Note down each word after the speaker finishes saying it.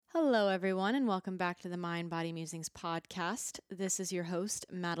Hello, everyone, and welcome back to the Mind Body Musings podcast. This is your host,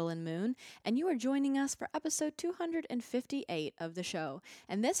 Madeline Moon, and you are joining us for episode 258 of the show.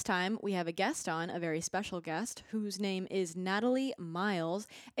 And this time we have a guest on, a very special guest, whose name is Natalie Miles,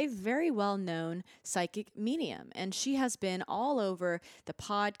 a very well-known psychic medium. And she has been all over the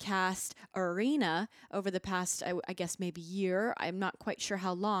podcast arena over the past, I guess, maybe year. I'm not quite sure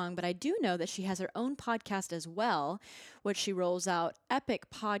how long, but I do know that she has her own podcast as well, which she rolls out epic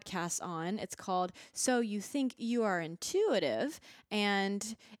podcasts on. It's called So You Think You Are Intuitive,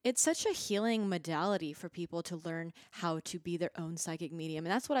 and it's such a healing modality for people to learn how to be their own psychic medium.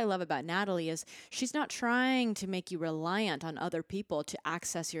 And that's what I love about Natalie is she's not trying to make you reliant on other people to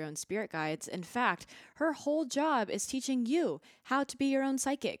access your own spirit guides. In fact, her whole job is teaching you how to be your own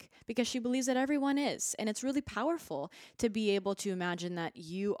psychic because she believes that everyone is. And it's really powerful to be able to imagine that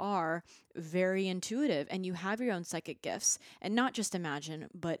you are very intuitive and you have your own psychic gifts, and not just imagine,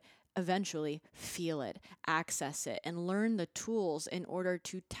 but eventually feel it, access it, and learn the tools in order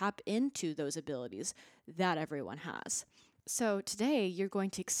to tap into those abilities that everyone has. So today you're going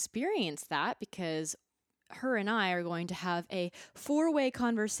to experience that because her and I are going to have a four-way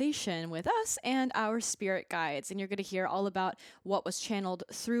conversation with us and our spirit guides. And you're going to hear all about what was channeled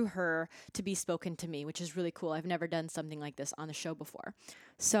through her to be spoken to me, which is really cool. I've never done something like this on the show before.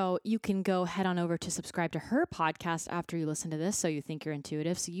 So you can go head on over to subscribe to her podcast after you listen to this, So You Think You're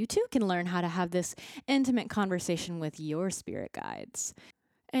Intuitive, so you too can learn how to have this intimate conversation with your spirit guides.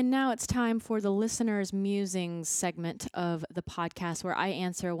 And now it's time for the listener's musings segment of the podcast where I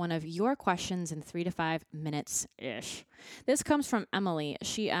answer one of your questions in 3 to 5 minutes-ish. This comes from Emily.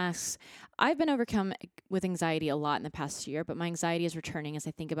 She asks, I've been overcome with anxiety a lot in the past year, but my anxiety is returning as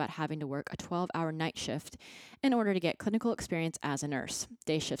I think about having to work a 12-hour night shift in order to get clinical experience as a nurse.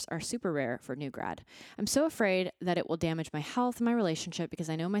 Day shifts are super rare for new grad. I'm so afraid that it will damage my health and my relationship because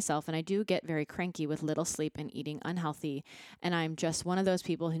I know myself and I do get very cranky with little sleep and eating unhealthy, and I'm just one of those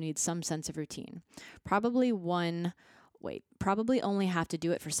people who needs some sense of routine. Probably only have to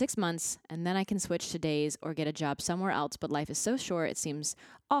do it for 6 months and then I can switch to days or get a job somewhere else, but life is so short, it seems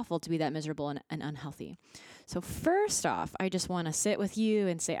awful to be that miserable and unhealthy. So first off, I just want to sit with you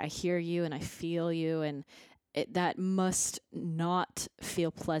and say I hear you and I feel you, and that must not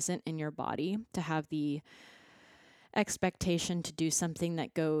feel pleasant in your body to have the expectation to do something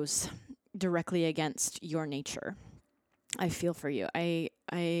that goes directly against your nature. I feel for you. I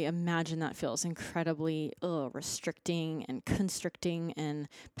imagine that feels incredibly restricting and constricting and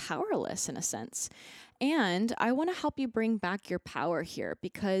powerless in a sense. And I want to help you bring back your power here,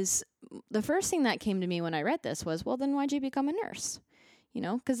 because the first thing that came to me when I read this was, well, then why'd you become a nurse?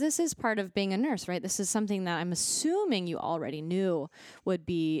 Because this is part of being a nurse, right? This is something that I'm assuming you already knew would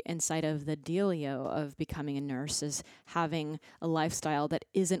be inside of the dealio of becoming a nurse, is having a lifestyle that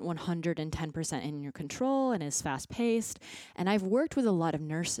isn't 110% in your control and is fast-paced. And I've worked with a lot of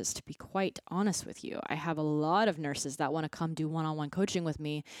nurses, to be quite honest with you. I have a lot of nurses that want to come do one-on-one coaching with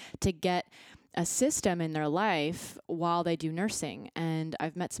me to get a system in their life while they do nursing. And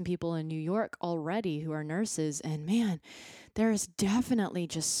I've met some people in New York already who are nurses, and man, there's definitely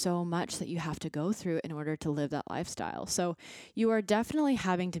just so much that you have to go through in order to live that lifestyle. So you are definitely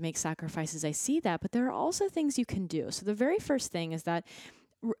having to make sacrifices. I see that, but there are also things you can do. So the very first thing is that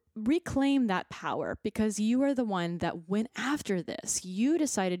reclaim that power, because you are the one that went after this. You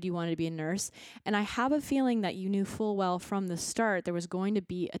decided you wanted to be a nurse, and I have a feeling that you knew full well from the start there was going to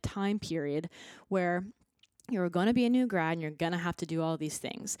be a time period where you're going to be a new grad and you're going to have to do all these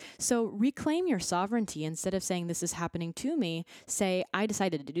things. So reclaim your sovereignty. Instead of saying this is happening to me, say I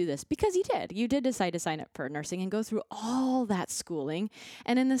decided to do this, because you did. You did decide to sign up for nursing and go through all that schooling.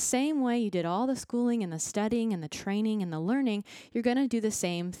 And in the same way you did all the schooling and the studying and the training and the learning, you're going to do the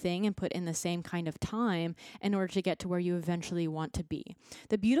same thing and put in the same kind of time in order to get to where you eventually want to be.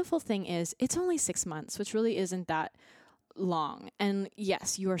 The beautiful thing is it's only 6 months, which really isn't that long. And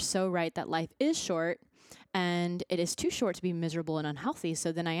yes, you are so right that life is short. And it is too short to be miserable and unhealthy.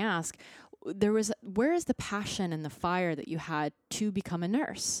 So then I ask, where is the passion and the fire that you had to become a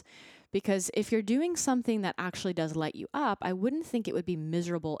nurse? Because if you're doing something that actually does light you up, I wouldn't think it would be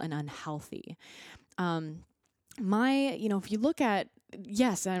miserable and unhealthy. If you look at,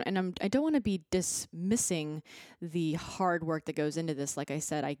 yes, I don't want to be dismissing the hard work that goes into this. Like I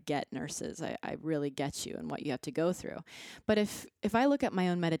said, I get nurses. I really get you and what you have to go through. But if I look at my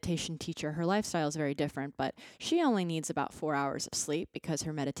own meditation teacher, her lifestyle is very different, but she only needs about 4 hours of sleep because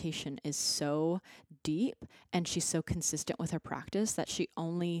her meditation is so deep and she's so consistent with her practice that she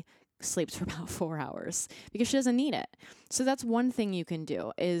only sleeps for about 4 hours because she doesn't need it. So that's one thing you can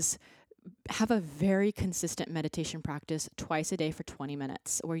do is have a very consistent meditation practice twice a day for 20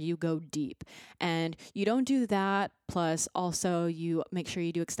 minutes where you go deep. And you don't do that, plus also you make sure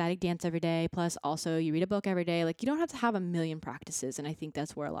you do ecstatic dance every day, plus also you read a book every day. Like, you don't have to have a million practices. And I think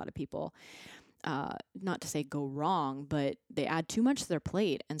that's where a lot of people, not to say go wrong, but they add too much to their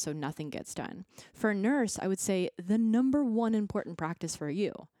plate, and so nothing gets done. For a nurse, I would say the number one important practice for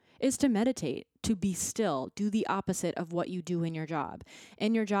you is to meditate, to be still, do the opposite of what you do in your job.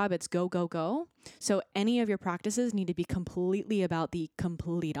 In your job, it's go, go, go. So any of your practices need to be completely about the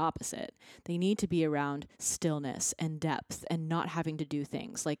complete opposite. They need to be around stillness and depth and not having to do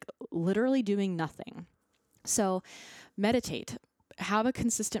things, like literally doing nothing. So meditate. Have a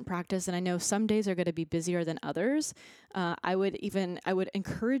consistent practice. And I know some days are going to be busier than others. I would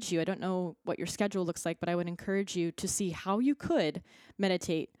encourage you, I don't know what your schedule looks like, but I would encourage you to see how you could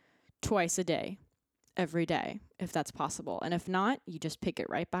meditate twice a day, every day, if that's possible. And if not, you just pick it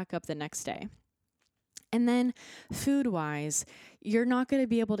right back up the next day. And then food-wise, you're not going to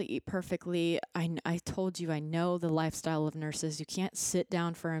be able to eat perfectly. I told you, I know the lifestyle of nurses. You can't sit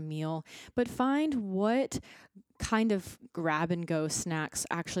down for a meal, but find what kind of grab and go snacks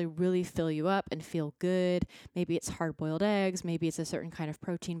actually really fill you up and feel good. Maybe it's hard-boiled eggs. Maybe it's a certain kind of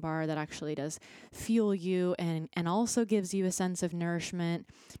protein bar that actually does fuel you and also gives you a sense of nourishment.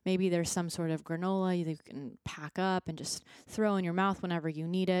 Maybe there's some sort of granola you can pack up and just throw in your mouth whenever you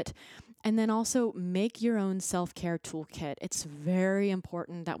need it. And then also make your own self-care toolkit. It's very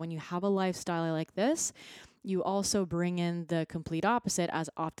important that when you have a lifestyle like this, you also bring in the complete opposite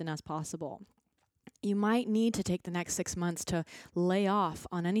as often as possible. You might need to take the next 6 months to lay off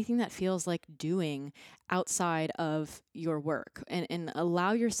on anything that feels like doing outside of your work and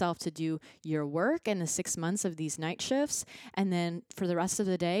allow yourself to do your work in the 6 months of these night shifts. And then for the rest of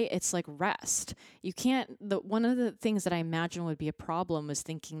the day, it's like rest. You can't, one of the things that I imagine would be a problem was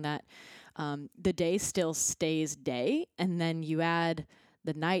thinking that the day still stays day and then you add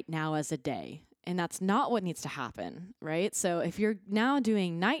the night now as a day. And that's not what needs to happen, right? So if you're now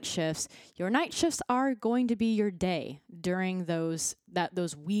doing night shifts, your night shifts are going to be your day during those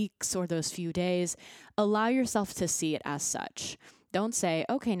weeks or those few days. Allow yourself to see it as such. Don't say,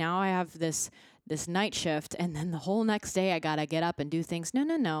 okay, now I have this night shift and then the whole next day I got to get up and do things.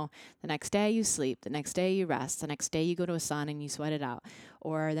 No. The next day you sleep. The next day you rest. The next day you go to a sauna and you sweat it out.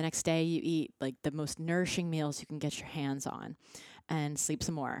 Or the next day you eat like the most nourishing meals you can get your hands on and sleep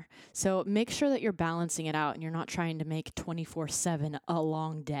some more. So make sure that you're balancing it out and you're not trying to make 24/7 a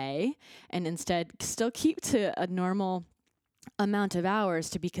long day, and instead still keep to a normal amount of hours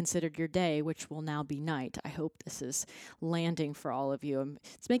to be considered your day, which will now be night. I hope this is landing for all of you.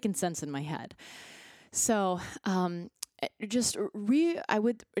 It's making sense in my head. So, I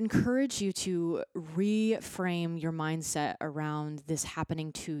would encourage you to reframe your mindset around this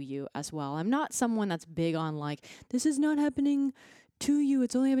happening to you as well. I'm not someone that's big on like, this is not happening to you,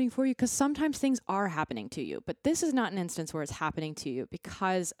 it's only happening for you, because sometimes things are happening to you, but this is not an instance where it's happening to you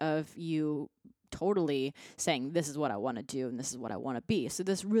because of you totally saying, this is what I want to do and this is what I want to be. So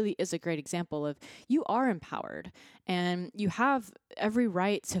this really is a great example of you are empowered and you have every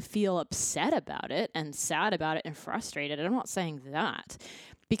right to feel upset about it and sad about it and frustrated. I'm not saying that,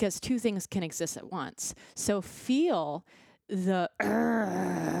 because two things can exist at once. So feel the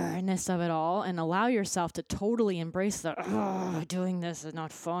ness of it all and allow yourself to totally embrace the doing this is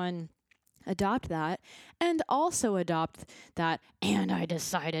not fun. Adopt that, and also adopt that, and I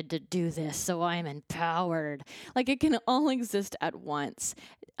decided to do this, so I'm empowered. Like, it can all exist at once.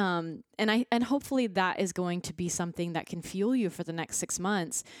 And hopefully that is going to be something that can fuel you for the next 6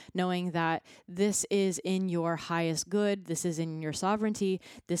 months, knowing that this is in your highest good, this is in your sovereignty,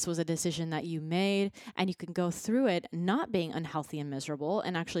 this was a decision that you made, and you can go through it not being unhealthy and miserable,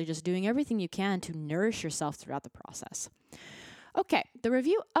 and actually just doing everything you can to nourish yourself throughout the process. Okay, the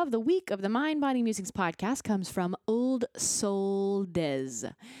review of the week of the Mind, Body, Musings podcast comes from Old Soul Des.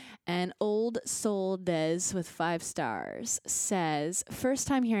 And Old Soul Des with 5 stars says, first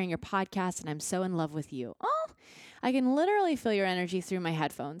time hearing your podcast and I'm so in love with you. Oh, I can literally feel your energy through my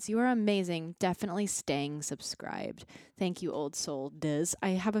headphones. You are amazing. Definitely staying subscribed. Thank you, Old Soul Des. I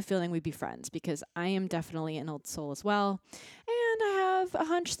have a feeling we'd be friends because I am definitely an old soul as well. And I have a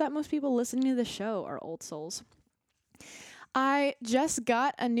hunch that most people listening to the show are old souls. I just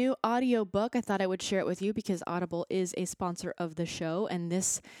got a new audio book. I thought I would share it with you because Audible is a sponsor of the show, and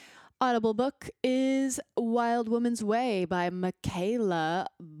this Audible book is Wild Woman's Way by Michaela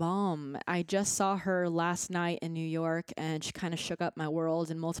Baum. I just saw her last night in New York, and she kind of shook up my world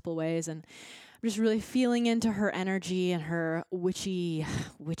in multiple ways, and I'm just really feeling into her energy and her witchy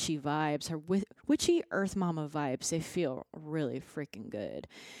vibes, her witchy Earth Mama vibes. They feel really freaking good.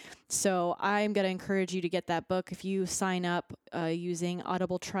 So I'm going to encourage you to get that book. If you sign up using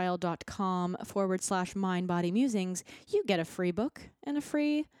audibletrial.com/Mind Body Musings, you get a free book and a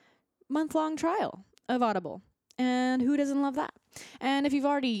free month-long trial of Audible. And who doesn't love that? And if you've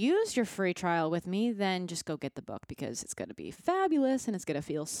already used your free trial with me, then just go get the book because it's going to be fabulous and it's going to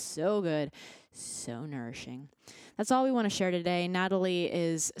feel so good, so nourishing. That's all we want to share today. Natalie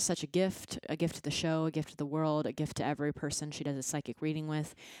is such a gift to the show, a gift to the world, a gift to every person she does a psychic reading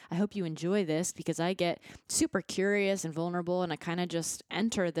with. I hope you enjoy this because I get super curious and vulnerable, and I kind of just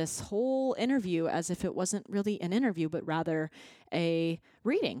enter this whole interview as if it wasn't really an interview, but rather a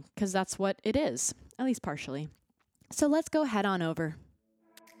reading, because that's what it is, at least partially. So let's go head on over.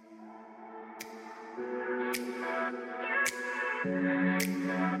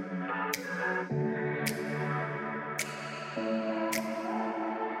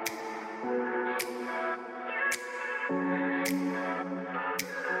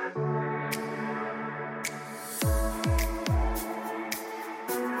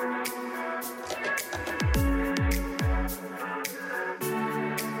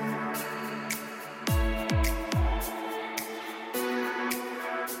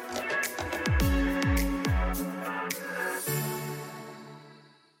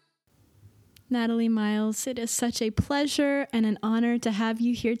 Natalie Miles, it is such a pleasure and an honor to have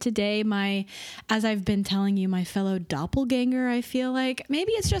you here today. As I've been telling you, my fellow doppelganger, I feel like.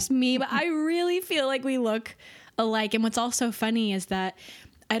 Maybe it's just me, but I really feel like we look alike. And what's also funny is that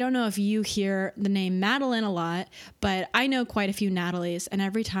I don't know if you hear the name Madeline a lot, but I know quite a few Natalies. And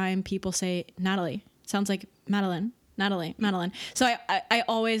every time people say Natalie, it sounds like Madeline. Madeline. So I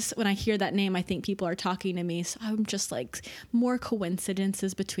always, when I hear that name, I think people are talking to me. So I'm just like, more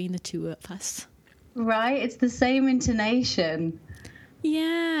coincidences between the two of us. Right. It's the same intonation.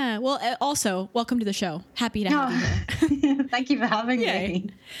 Yeah. Well, also, welcome to the show. Happy to have you here. Thank you for having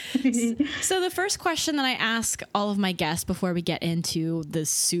me. So the first question that I ask all of my guests before we get into the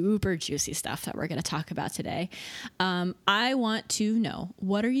super juicy stuff that we're going to talk about today, I want to know,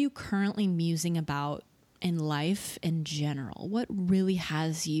 what are you currently musing about in life in general? What really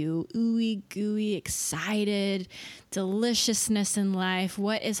has you ooey gooey, excited, deliciousness in life?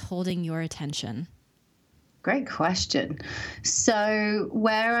 What is holding your attention? Great question. So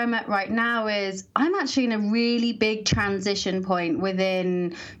where I'm at right now is I'm actually in a really big transition point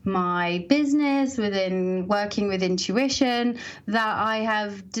within my business, within working with intuition, that I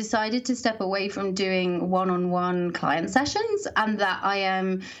have decided to step away from doing one-on-one client sessions, and that I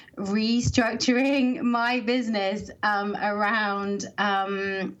am restructuring my business around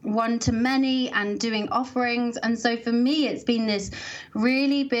one-to-many and doing offerings. And so for me, it's been this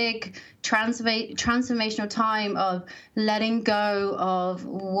really big transformational time of letting go of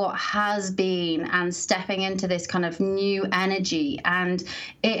what has been and stepping into this kind of new energy. And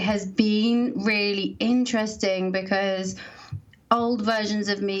it has been really interesting because old versions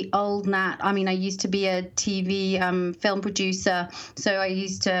of me, old Nat. I mean, I used to be a TV film producer, so I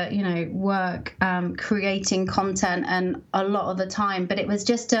used to, work creating content and a lot of the time. But it was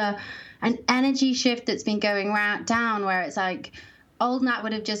just an energy shift that's been going down, where it's like old Nat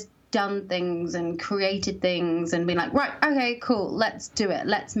would have just done things and created things and been like, right, okay, cool, let's do it,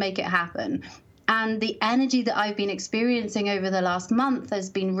 let's make it happen. And the energy that I've been experiencing over the last month has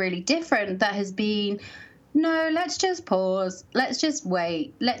been really different. That has been, no, let's just pause. Let's just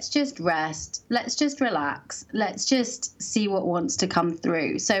wait. Let's just rest. Let's just relax. Let's just see what wants to come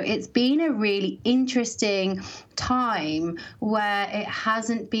through. So it's been a really interesting time where it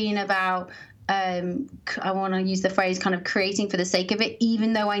hasn't been about, I want to use the phrase kind of creating for the sake of it,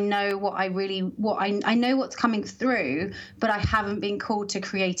 even though I know I know what's coming through, but I haven't been called to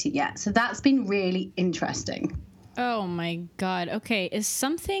create it yet. So that's been really interesting. Oh my God. Okay. Is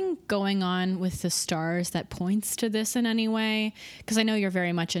something going on with the stars that points to this in any way? Because I know you're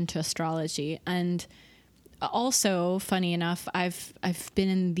very much into astrology. And also, funny enough, I've been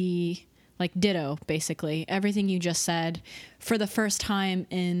in the, like, ditto, basically. Everything you just said. For the first time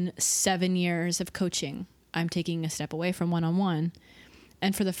in 7 years of coaching, I'm taking a step away from one-on-one.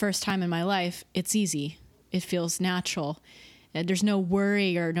 And for the first time in my life, it's easy. It feels natural. There's no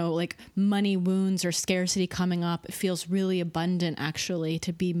worry or no like money wounds or scarcity coming up. It feels really abundant, actually,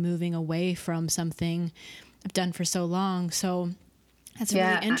 to be moving away from something I've done for so long. So that's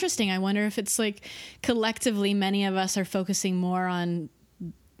really interesting. I wonder if it's like collectively many of us are focusing more on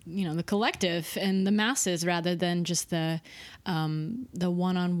the collective and the masses rather than just the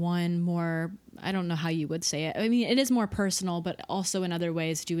one-on-one, more, I don't know how you would say it. I mean, it is more personal, but also in other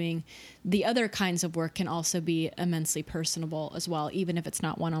ways, doing the other kinds of work can also be immensely personable as well, even if it's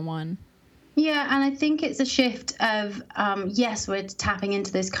not one-on-one. Yeah, and I think it's a shift of, yes, we're tapping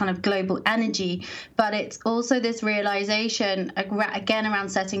into this kind of global energy, but it's also this realization, again, around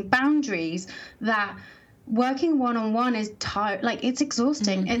setting boundaries, that working one-on-one is it's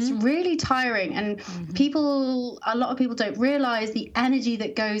exhausting. Mm-hmm. It's really tiring. And mm-hmm. A lot of people don't realize the energy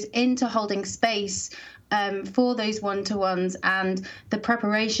that goes into holding space for those one-to-ones, and the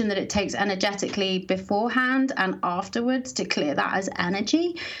preparation that it takes energetically beforehand and afterwards to clear that as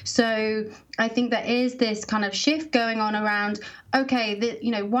energy. So I think there is this kind of shift going on around, okay,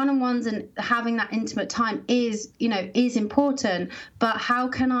 one-on-ones and having that intimate time is important, but how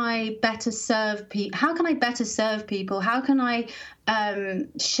can I better serve people? How can I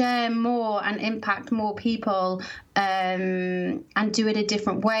share more and impact more people, and do it a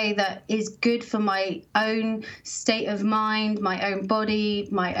different way that is good for my own state of mind, my own body,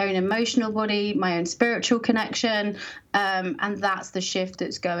 my own emotional body, my own spiritual connection, and that's the shift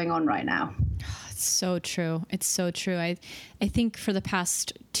that's going on right now. It's so true. It's so true. I think for the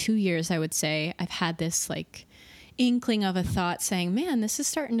past 2 years, I would say, I've had this inkling of a thought saying, man, this is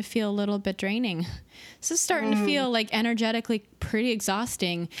starting to feel a little bit draining. This is starting to feel energetically pretty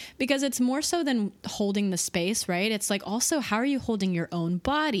exhausting, because it's more so than holding the space, right? It's also, how are you holding your own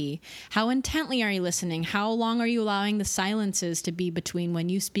body? How intently are you listening? How long are you allowing the silences to be between when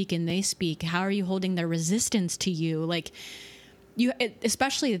you speak and they speak? How are you holding their resistance to you?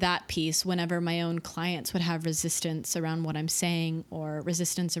 Especially that piece, whenever my own clients would have resistance around what I'm saying, or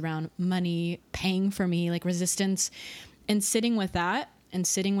resistance around money, paying for me, resistance, and sitting with that and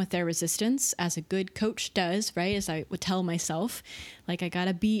sitting with their resistance, as a good coach does, right? As I would tell myself, I got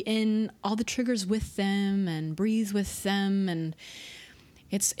to be in all the triggers with them and breathe with them. And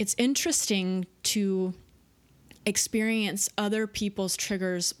it's interesting to experience other people's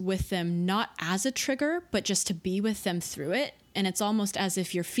triggers with them, not as a trigger, but just to be with them through it. And it's almost as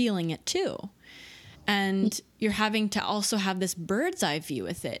if you're feeling it too. And you're having to also have this bird's eye view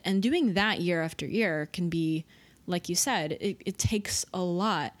with it. And doing that year after year can be, like you said, it takes a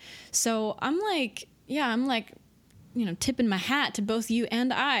lot. So I'm tipping my hat to both you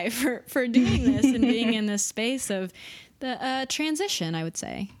and I for doing this and being in this space of the transition, I would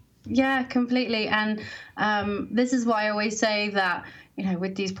say. Yeah, completely. And this is why I always say that,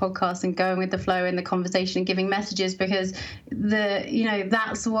 with these podcasts and going with the flow in the conversation and giving messages, because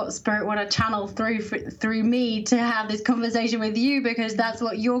that's what Spirit want to channel through me to have this conversation with you, because that's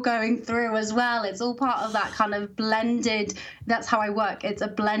what you're going through as well. It's all part of that kind of blended, that's how I work. It's a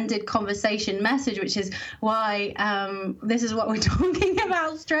blended conversation message, which is why this is what we're talking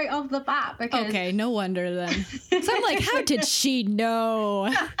about straight off the bat. Because okay, no wonder then. So I'm how did she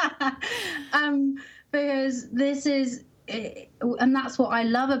know? Because this is, and that's what I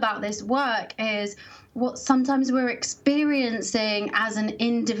love about this work, is what sometimes we're experiencing as an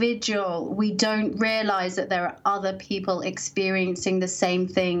individual. We don't realize that there are other people experiencing the same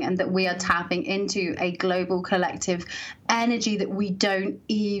thing, and that we are tapping into a global collective energy that we don't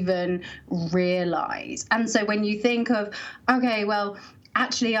even realize. And so when you think of, okay, well,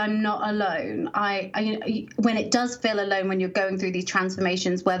 actually, I'm not alone. When it does feel alone, when you're going through these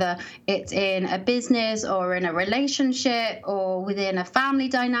transformations, whether it's in a business or in a relationship or within a family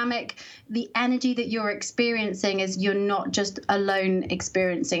dynamic, the energy that you're experiencing is, you're not just alone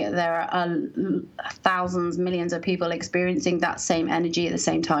experiencing it. There are thousands, millions of people experiencing that same energy at the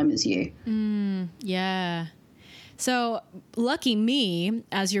same time as you. Yeah. So lucky me,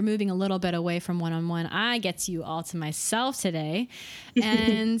 as you're moving a little bit away from one-on-one, I get you all to myself today.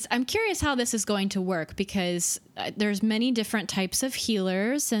 And I'm curious how this is going to work, because there's many different types of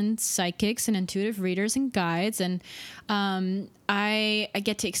healers and psychics and intuitive readers and guides. And I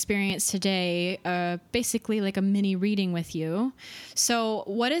get to experience today basically a mini reading with you. So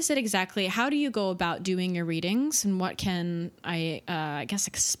what is it exactly? How do you go about doing your readings, and what can I guess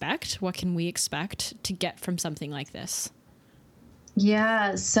expect? What can we expect to get from something like this?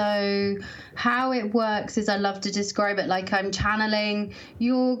 Yeah, so how it works is, I love to describe it like I'm channeling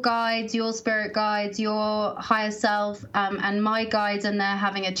your guides, your spirit guides, your higher self, and my guides, and they're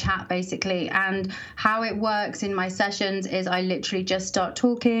having a chat basically. And how it works in my sessions is, I literally just start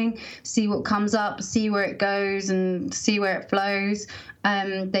talking, see what comes up, see where it goes, and see where it flows.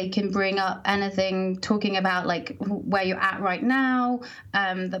 They can bring up anything talking about like where you're at right now,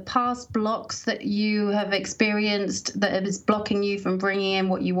 the past blocks that you have experienced that is blocking you from bringing in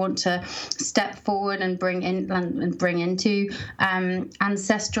what you want to step forward and bring into,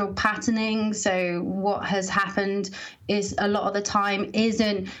 ancestral patterning. So what has happened is a lot of the time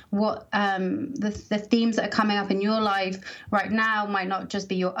isn't what the themes that are coming up in your life right now might not just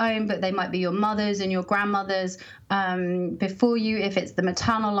be your own, but they might be your mother's and your grandmother's before you, if it's the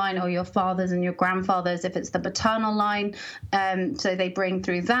maternal line, or your father's and your grandfather's if it's the paternal line. So they bring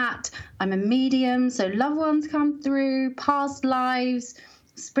through that. I'm a medium, so loved ones come through, past lives,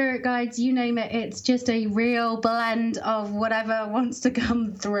 spirit guides, you name it. It's just a real blend of whatever wants to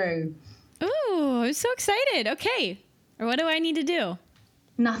come through. Ooh, I'm so excited. Okay. Or what do I need to do?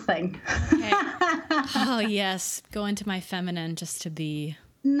 Nothing. Okay. Oh, yes. Go into my feminine just to be...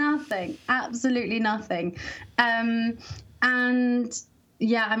 Nothing. Absolutely nothing. And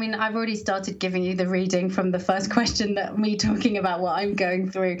yeah, I mean, I've already started giving you the reading from the first question, that me talking about what I'm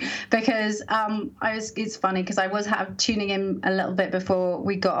going through, because it's funny because I was tuning in a little bit before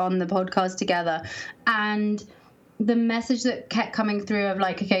we got on the podcast together, and the message that kept coming through of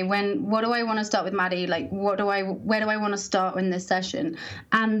like, okay, what do I want to start with Maddie? Like, where do I want to start in this session?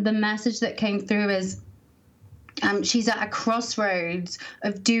 And the message that came through is, she's at a crossroads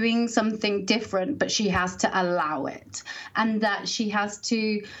of doing something different, but she has to allow it, and that she has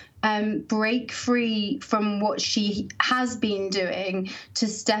to break free from what she has been doing to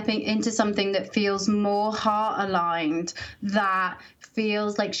stepping into something that feels more heart aligned, that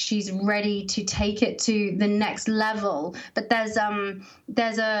feels like she's ready to take it to the next level. But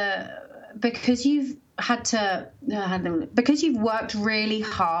because you've worked really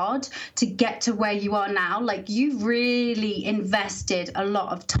hard to get to where you are now, like you've really invested a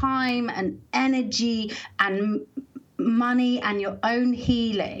lot of time and energy and money and your own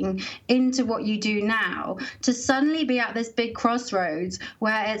healing into what you do now, to suddenly be at this big crossroads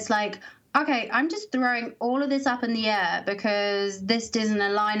where it's like, okay, I'm just throwing all of this up in the air because this doesn't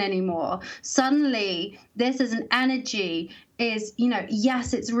align anymore. Suddenly, this as an energy is,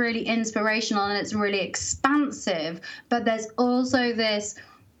 yes, it's really inspirational and it's really expansive, but there's also this,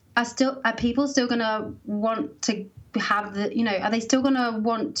 are people still going to want to have are they still going to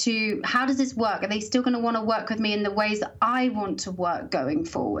want to, how does this work? Are they still going to want to work with me in the ways that I want to work going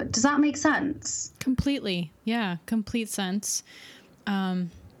forward? Does that make sense? Completely. Yeah, complete sense.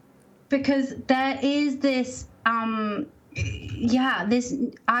 Because there is this, I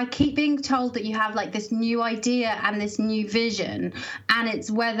keep being told that you have like this new idea and this new vision, and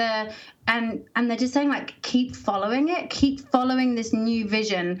it's whether, and they're just saying like, keep following it, keep following this new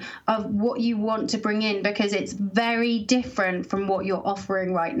vision of what you want to bring in, because it's very different from what you're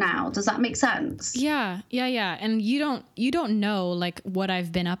offering right now. Does that make sense? Yeah. And you don't know like what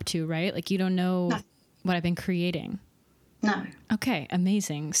I've been up to, right? Like you don't know what I've been creating. No. Okay,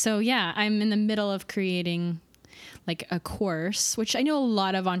 amazing. So yeah, I'm in the middle of creating like a course, which I know a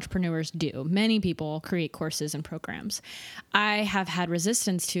lot of entrepreneurs do. Many people create courses and programs. I have had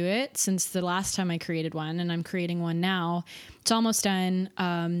resistance to it since the last time I created one, and I'm creating one now. It's almost done.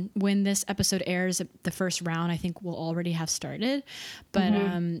 When this episode airs, the first round I think will already have started. But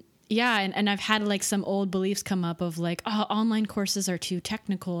yeah, and I've had like some old beliefs come up of like, oh, online courses are too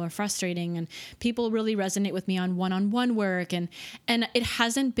technical or frustrating, and people really resonate with me on one-on-one work, and it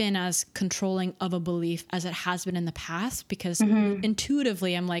hasn't been as controlling of a belief as it has been in the past, because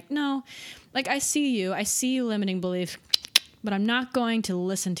intuitively I'm like, no, like I see you limiting belief, but I'm not going to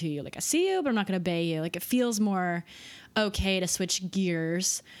listen to you. Like I see you, but I'm not going to obey you. Like it feels more okay to switch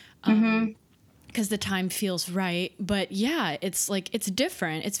gears. Because the time feels right. But yeah, it's like, it's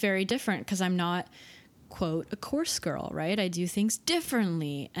different. It's very different because I'm not, quote, a course girl, right? I do things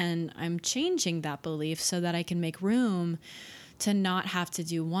differently, and I'm changing that belief so that I can make room to not have to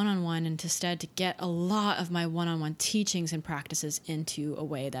do one-on-one, and instead to get a lot of my one-on-one teachings and practices into a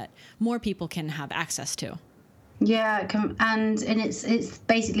way that more people can have access to. Yeah, and it's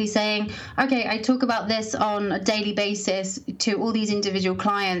basically saying, okay, I talk about this on a daily basis to all these individual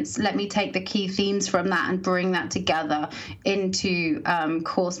clients. Let me take the key themes from that and bring that together into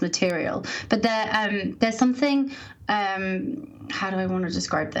course material. But there's something. How do I want to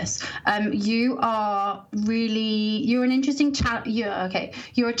describe this? You're an interesting channel.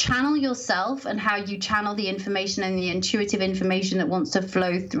 You're a channel yourself, and how you channel the information and the intuitive information that wants to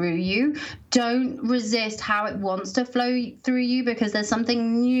flow through you. Don't resist how it wants to flow through you, because there's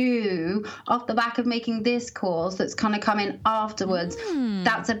something new off the back of making this course that's kind of coming afterwards.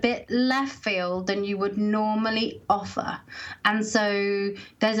 That's a bit left field than you would normally offer. And so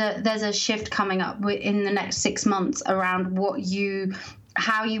there's a shift coming up in the next 6 months nuance around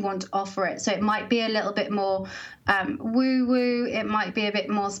how you want to offer it. So it might be a little bit more woo-woo. It might be a bit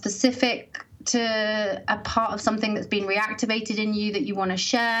more specific to a part of something that's been reactivated in you that you want to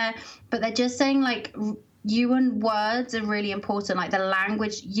share. But they're just saying, like, you and words are really important. Like the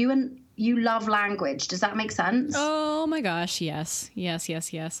language, you love language. Does that make sense? Oh my gosh. Yes.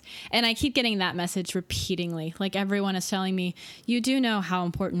 And I keep getting that message repeatedly. Like everyone is telling me, you do know how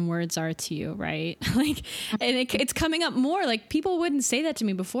important words are to you, right? Like, and it's coming up more. Like people wouldn't say that to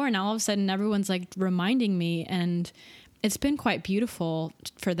me before. And all of a sudden everyone's like reminding me, and it's been quite beautiful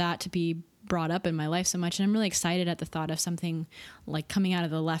for that to be brought up in my life so much. And I'm really excited at the thought of something like coming out of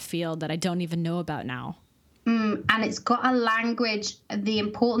the left field that I don't even know about now. And it's got a language, the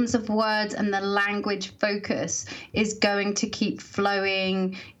importance of words and the language focus is going to keep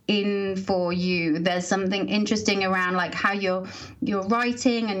flowing in for you. There's something interesting around like how you're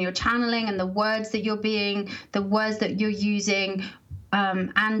writing and you're channeling, and the words that you're using,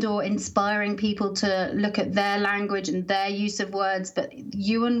 and or inspiring people to look at their language and their use of words. But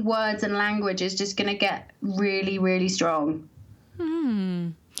you and words and language is just going to get really, really strong.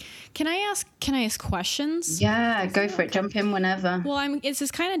 Can I ask questions? Yeah, go for it. Jump in whenever. Well,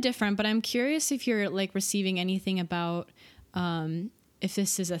 it's kind of different, but I'm curious if you're like receiving anything about, if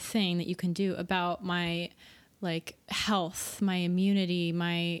this is a thing that you can do about my like health, my immunity,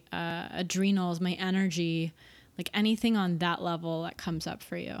 my adrenals, my energy, like anything on that level that comes up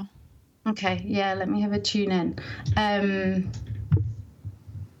for you. Okay. Yeah. Let me have a tune in.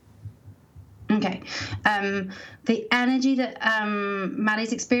 Okay. The energy that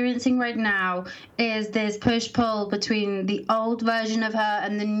Maddie's experiencing right now is this push-pull between the old version of her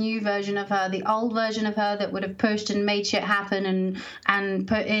and the new version of her. The old version of her that would have pushed and made shit happen and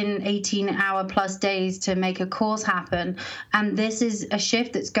put in 18-hour plus days to make a course happen. And this is a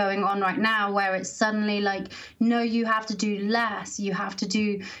shift that's going on right now where it's suddenly like, no, you have to do less. You have to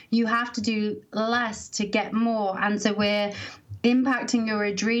do less to get more. And so we're impacting your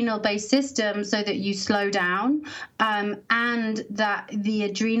adrenal based system so that you slow down, and that the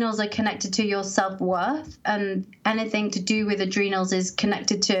adrenals are connected to your self-worth, and anything to do with adrenals is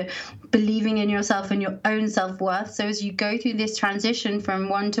connected to believing in yourself and your own self-worth. So as you go through this transition from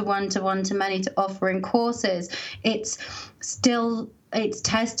one-to-one to one-to-many to offering courses, it's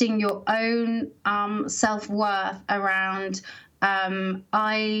testing your own self-worth around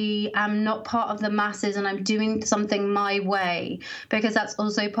I am not part of the masses and I'm doing something my way, because that's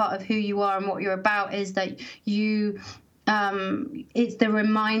also part of who you are and what you're about, is that you it's the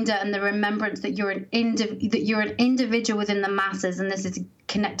reminder and the remembrance that you're an individual within the masses, and this is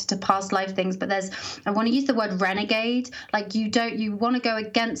connected to past life things. But I want to use the word renegade. Like you want to go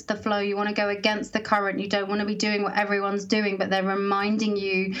against the flow, you want to go against the current, you don't want to be doing what everyone's doing, but they're reminding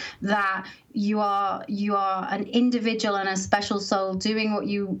you that you are an individual and a special soul doing what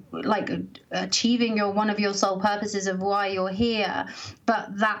you like, achieving one of your soul purposes of why you're here.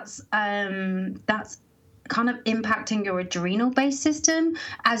 But that's kind of impacting your adrenal based system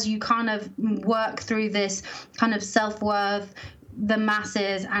as you kind of work through this kind of self-worth, the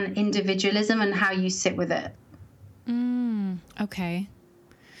masses, and individualism, and how you sit with it. Okay.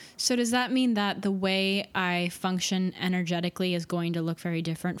 So does that mean that the way I function energetically is going to look very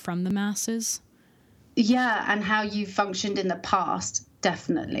different from the masses? Yeah, and how you functioned in the past,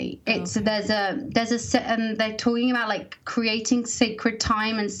 definitely. There's a set, and they're talking about like creating sacred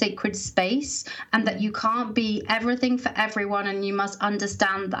time and sacred space, and that you can't be everything for everyone, and you must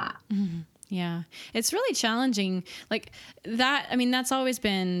understand that. Mm-hmm. Yeah, it's really challenging. Like that. I mean, that's always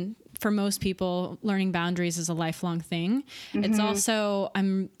been, for most people, learning boundaries is a lifelong thing. Mm-hmm. It's also,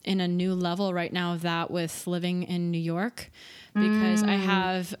 I'm in a new level right now of that with living in New York, because I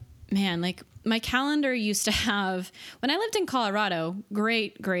have, like my calendar used to have, when I lived in Colorado,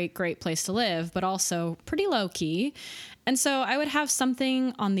 great place to live, but also pretty low key. And so I would have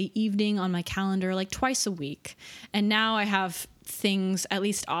something on the evening on my calendar like twice a week. And now I have things, at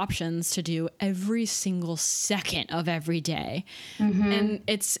least options, to do every single second of every day. Mm-hmm. And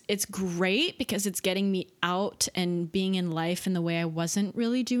it's great because it's getting me out and being in life in the way I wasn't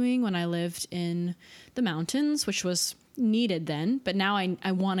really doing when I lived in the mountains, which was needed then, but now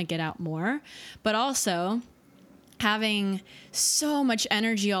I want to get out more. But also having so much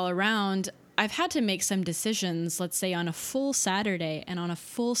energy all around, I've had to make some decisions, let's say on a full Saturday and on a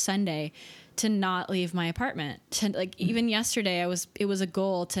full Sunday, to not leave my apartment. To like, even yesterday, it was a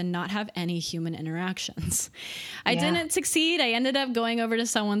goal to not have any human interactions. I didn't succeed. I ended up going over to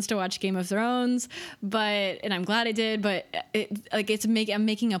someone's to watch Game of Thrones, and I'm glad I did. But I'm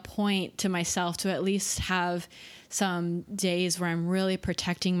making a point to myself to at least have some days where I'm really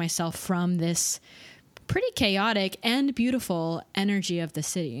protecting myself from this pretty chaotic and beautiful energy of the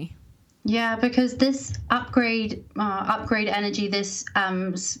city. Yeah, because this upgrade energy, this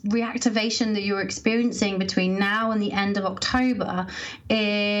reactivation that you're experiencing between now and the end of October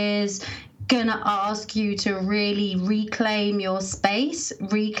is gonna ask you to really reclaim your space,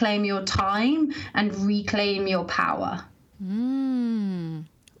 reclaim your time, and reclaim your power. Ooh,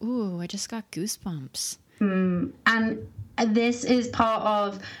 I just got goosebumps. And this is part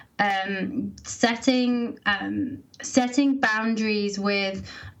of setting boundaries with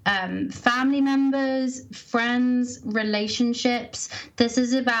family members, friends, relationships. This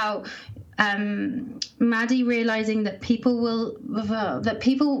is about Maddie realizing that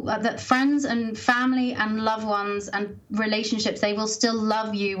that friends and family and loved ones and relationships, they will still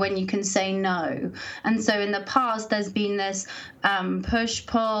love you when you can say no. And so in the past, there's been this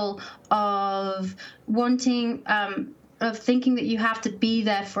push-pull of wanting of thinking that you have to be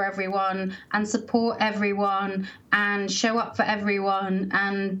there for everyone and support everyone and show up for everyone.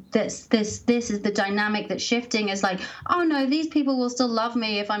 And this is the dynamic that's shifting, is like, oh no, these people will still love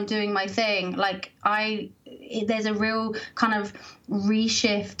me if I'm doing my thing. Like there's a real kind of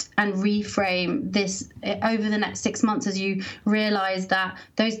reshift and reframe this over the next 6 months, as you realize that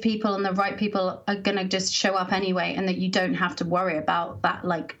those people and the right people are going to just show up anyway, and that you don't have to worry about that,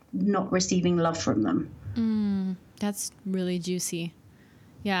 like not receiving love from them. That's really juicy.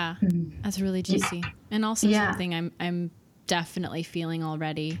 Yeah, that's really juicy. And also something I'm definitely feeling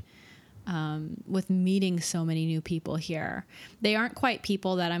already with meeting so many new people here. They aren't quite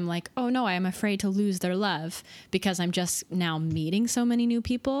people that I'm like, oh no, I'm afraid to lose their love, because I'm just now meeting so many new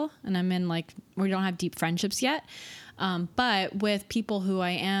people, and I'm in like, we don't have deep friendships yet. But with people who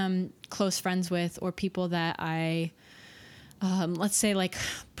I am close friends with, or people that I let's say like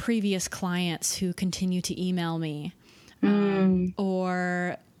previous clients who continue to email me,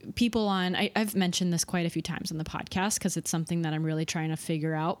 or people on, I've mentioned this quite a few times on the podcast because it's something that I'm really trying to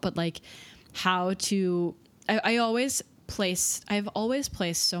figure out, but like how to, I've always placed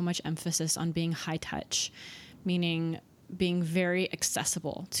so much emphasis on being high touch, meaning being very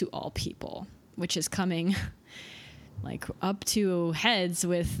accessible to all people, which is coming like up to heads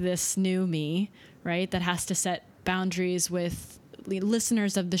with this new me, right? That has to set boundaries with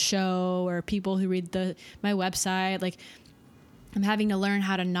listeners of the show or people who read my website. Like, I'm having to learn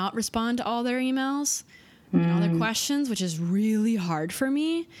how to not respond to all their emails and all their questions, which is really hard for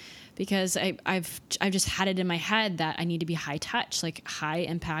me, because I've just had it in my head that I need to be high touch, like high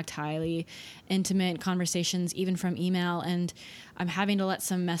impact, highly intimate conversations, even from email. And I'm having to let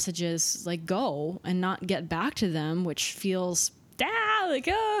some messages like go and not get back to them, which feels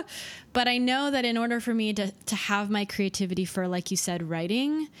but I know that in order for me to have my creativity for, like you said,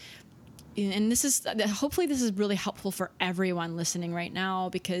 writing, and hopefully this is really helpful for everyone listening right now,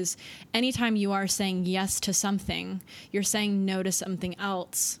 because anytime you are saying yes to something, you're saying no to something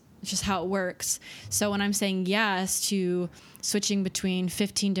else. It's just how it works. So when I'm saying yes to switching between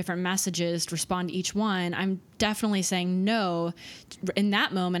 15 different messages to respond to each one, I'm definitely saying no, in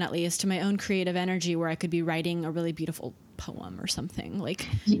that moment at least, to my own creative energy, where I could be writing a really beautiful poem or something, like,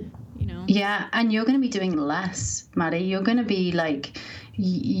 you know. Yeah, and you're going to be doing less, Maddie. You're going to be like,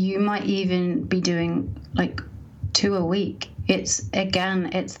 you might even be doing like 2 a week. It's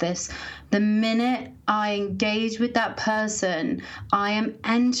this, the minute I engage with that person, I am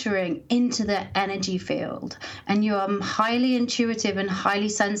entering into their energy field, and you are highly intuitive and highly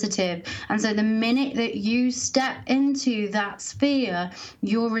sensitive. And so the minute that you step into that sphere,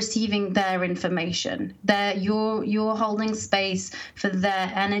 you're receiving their information. You're holding space for their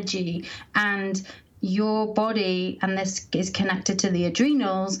energy, and your body, and this is connected to the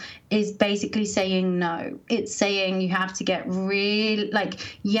adrenals, is basically saying no. It's saying you have to get really, like,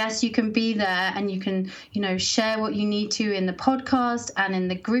 yes, you can be there and you can, share what you need to in the podcast and in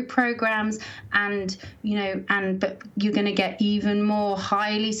the group programs, and, but you're going to get even more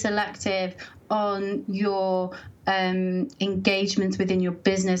highly selective on your engagements within your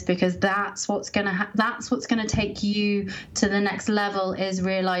business, because that's what's going to take you to the next level, is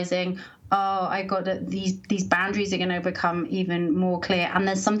realizing, oh, I got it. These boundaries are going to become even more clear. And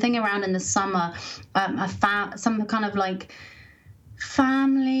there's something around in the summer, some kind of like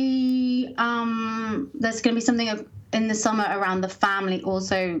family. There's going to be something in the summer around the family.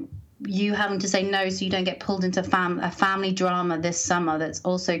 Also, you having to say no, so you don't get pulled into a family drama this summer. That's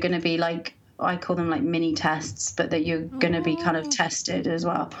also going to be like, I call them like mini tests, but that you're going to be kind of tested as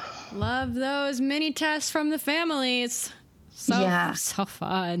well. Love those mini tests from the families. So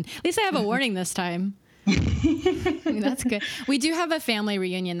fun. At least I have a warning this time. That's good. We do have a family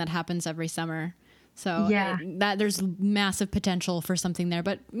reunion that happens every summer. So that there's massive potential for something there,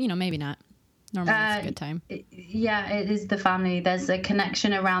 but maybe not. Normally it's a good time. Yeah, it is the family. There's a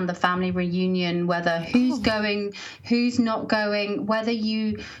connection around the family reunion, whether who's going, who's not going, whether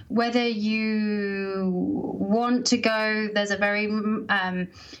you want to go. There's a very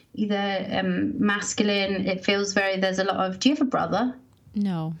masculine. It feels very. There's a lot of. Do you have a brother?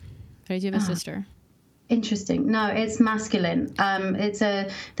 No, but I do have a sister. Interesting. No, it's masculine. There's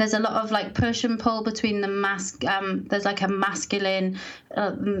a lot of like push and pull between the there's like a masculine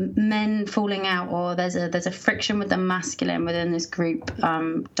men falling out, or there's a friction with the masculine within this group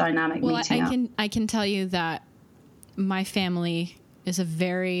dynamic. Well, meeting I can tell you that my family is a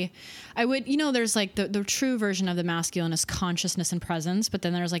very, there's like the true version of the masculine is consciousness and presence, but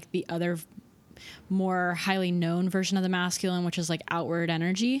then there's like the other more highly known version of the masculine, which is like outward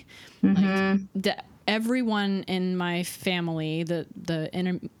energy. Like everyone in my family, the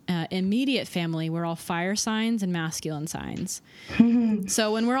immediate family, we're all fire signs and masculine signs.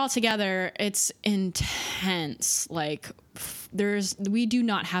 So when we're all together, it's intense. Like we do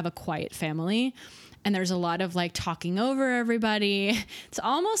not have a quiet family. And there's a lot of like talking over everybody. It's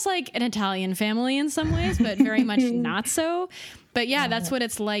almost like an Italian family in some ways, but very much not so. But yeah, that's what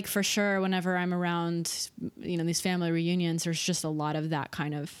it's like for sure. Whenever I'm around, these family reunions, there's just a lot of that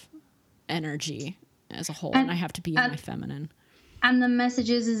kind of energy as a whole. And I have to be in my feminine. And the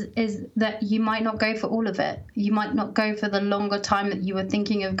message is that you might not go for all of it. You might not go for the longer time that you were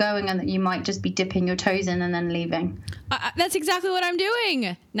thinking of going, and that you might just be dipping your toes in and then leaving. That's exactly what I'm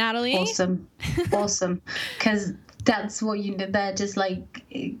doing, Natalie. Awesome. Because that's what they're just like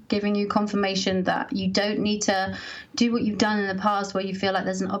giving you confirmation that you don't need to do what you've done in the past where you feel like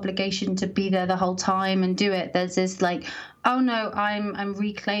there's an obligation to be there the whole time and do it. There's this like, oh no, I'm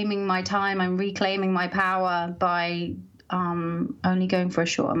reclaiming my time. I'm reclaiming my power by only going for a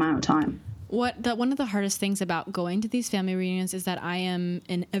short amount of time. One of the hardest things about going to these family reunions is that I am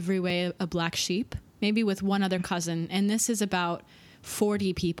in every way a black sheep, maybe with one other cousin. And this is about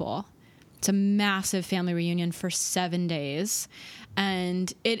 40 people. It's a massive family reunion for 7 days.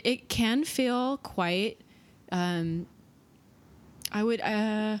 And it can feel quite, I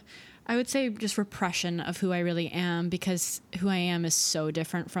would say just repression of who I really am, because who I am is so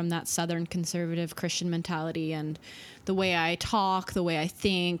different from that Southern conservative Christian mentality, and the way I talk, the way I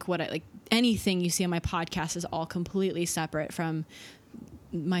think, anything you see on my podcast is all completely separate from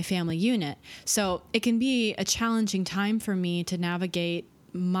my family unit. So it can be a challenging time for me to navigate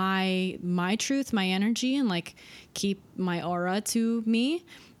my truth, my energy, and like keep my aura to me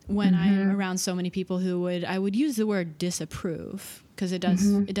when I'm around so many people who I would use the word disapprove, because it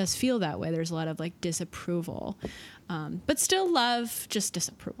does feel that way. There's a lot of like disapproval, but still love, just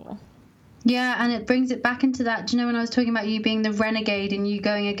disapproval. Yeah, and it brings it back into that. Do you know when I was talking about you being the renegade and you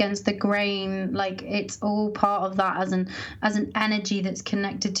going against the grain? Like it's all part of that as an energy that's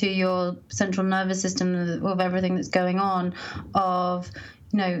connected to your central nervous system of everything that's going on. I'm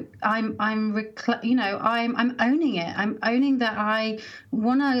owning it. I'm owning that I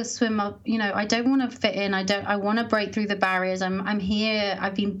want to swim up. I don't want to fit in. I want to break through the barriers. I'm here.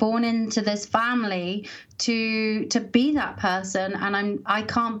 I've been born into this family to be that person, and I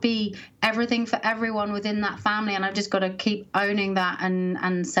can't be everything for everyone within that family, and I've just got to keep owning that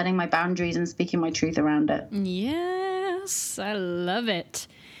and setting my boundaries and speaking my truth around it. Yes, I love it.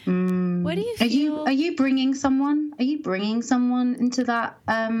 What do you feel? Are you bringing someone? Are you bringing someone into that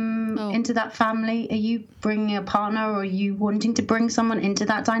into that family? Are you bringing a partner, or are you wanting to bring someone into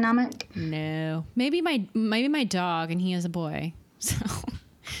that dynamic? No, maybe my dog, and he is a boy, so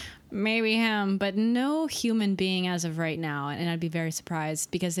maybe him, but no human being as of right now. And I'd be very surprised,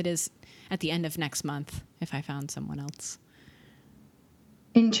 because it is at the end of next month if I found someone else.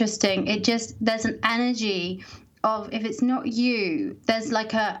 Interesting. There's an energy of, if it's not you, there's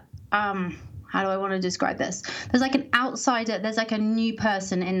like a how do I want to describe this? There's like an outsider. There's like a new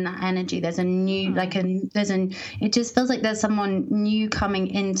person in that energy. There's a new, it just feels like there's someone new coming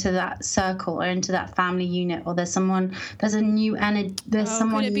into that circle or into that family unit, or there's a new energy. There's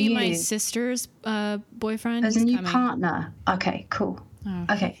someone new. Could it be my sister's boyfriend? There's a new partner. Okay, cool. Oh.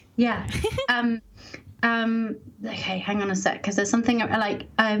 Okay. Yeah. Okay, hang on a sec, because there's something like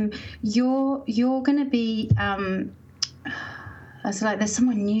you're gonna be so like there's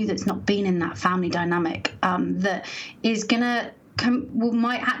someone new that's not been in that family dynamic that is gonna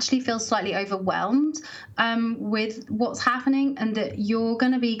might actually feel slightly overwhelmed with what's happening, and that you're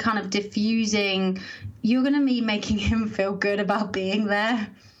gonna be kind of diffusing. You're gonna be making him feel good about being there.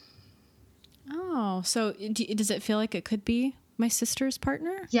 Oh, so does it feel like it could be my sister's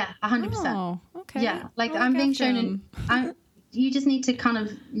partner? Yeah, 100%. Oh, okay. Yeah, like I'm being shown, you just need to kind of,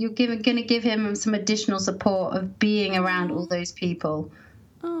 going to give him some additional support of being around all those people.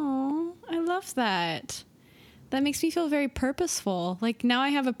 Oh, I love love that. That makes me feel very purposeful. Like now I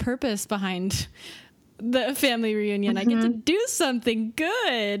have a purpose behind the family reunion. I get to do something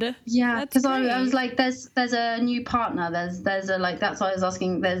good. Yeah, because I was like, there's a new partner. There's a like, that's why I was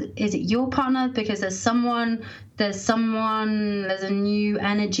asking. Is it your partner? Because there's a new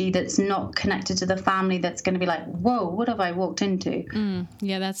energy that's not connected to the family that's going to be like, whoa, what have I walked into?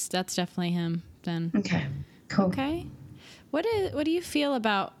 Yeah, that's definitely him then. Okay, cool. Okay, what do you feel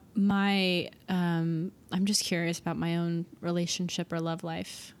about my? I'm just curious about my own relationship or love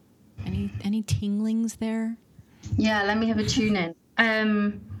life. Any tinglings there? Yeah, let me have a tune in.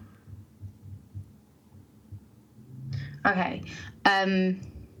 Okay.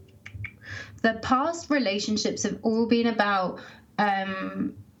 The past relationships have all been about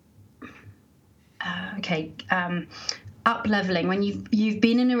up leveling. When you've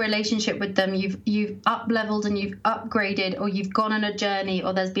been in a relationship with them, you've up leveled and you've upgraded, or you've gone on a journey,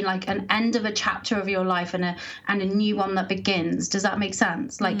 or there's been like an end of a chapter of your life and a new one that begins. Does that make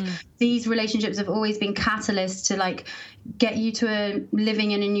sense? Like these relationships have always been catalysts to like get you to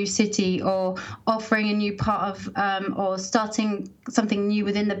living in a new city, or offering a new part of or starting something new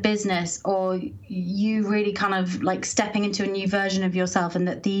within the business, or you really kind of like stepping into a new version of yourself, and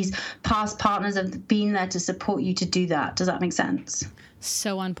that these past partners have been there to support you to do that. Does that make sense?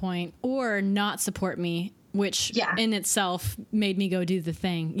 So on point. Or not support me, which in itself made me go do the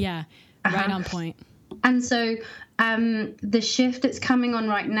thing. Yeah. Right on point. And so the shift that's coming on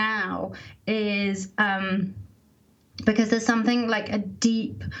right now is because there's something like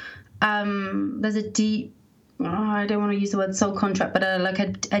I don't want to use the word soul contract, but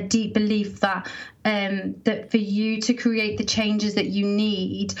a deep belief that that for you to create the changes that you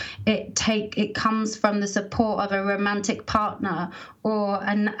need, it comes from the support of a romantic partner or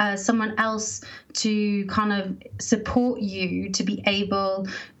someone else to kind of support you to be able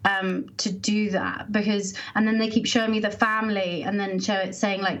to do that. And then they keep showing me the family, and then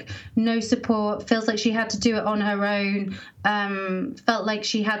saying like no support, feels like she had to do it on her own, felt like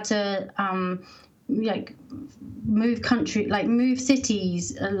she had to like move country, like move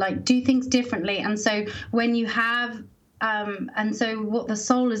cities, like do things differently. And so when you have and so what the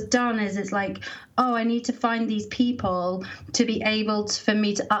soul has done is it's like, oh, I need to find these people to be able for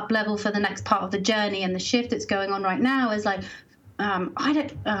me to up level for the next part of the journey. And the shift that's going on right now is like, I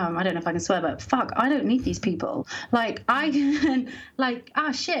don't know if I can swear, but fuck, I don't need these people. Like I can, like,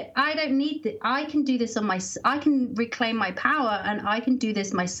 shit, I don't need that. I can do this I can reclaim my power, and I can do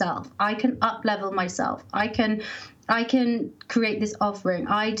this myself. I can up level myself. I can create this offering.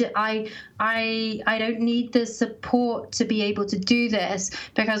 I don't need the support to be able to do this,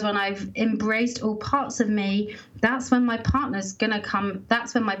 because when I've embraced all parts of me, that's when my partner's gonna come.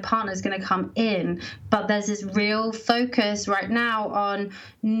 That's when my partner's gonna come in. But there's this real focus right now on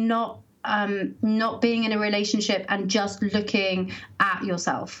not being in a relationship and just looking at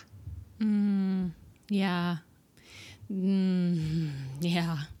yourself. Yeah.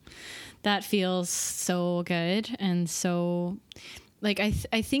 Yeah. That feels so good. And so like, I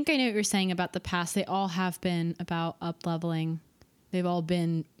think I know what you're saying about the past. They all have been about up leveling. They've all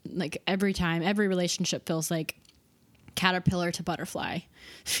been like, every relationship feels like caterpillar to butterfly,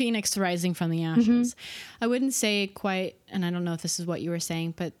 phoenix rising from the ashes. I wouldn't say quite, and I don't know if this is what you were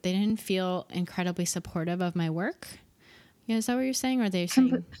saying, but they didn't feel incredibly supportive of my work. Yeah, is that what you're saying? Or are they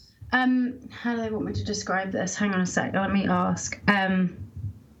saying? How do they want me to describe this? Hang on a sec. Let me ask.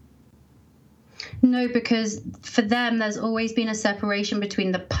 No, because for them, there's always been a separation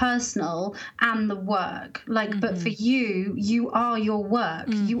between the personal and the work. Like, but for you, you are your work.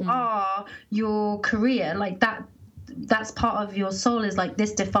 You are your career. Like that's part of your soul, is like,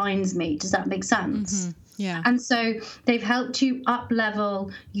 this defines me. Does that make sense? Yeah. And so they've helped you up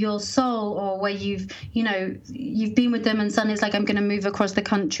level your soul, or where you've been with them and suddenly it's like, I'm going to move across the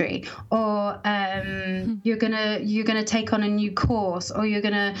country, or you're gonna take on a new course, or you're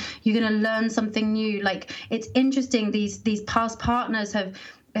gonna learn something new. Like, it's interesting. These past partners have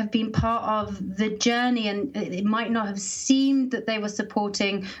been part of the journey, and it might not have seemed that they were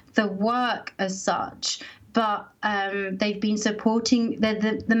supporting the work as such, but they've been supporting.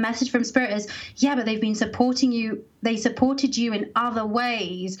 The message from Spirit is, but they've been supporting you. They supported you in other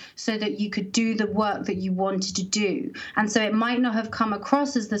ways so that you could do the work that you wanted to do. And so it might not have come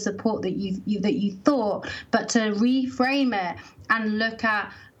across as the support that you thought, but to reframe it and look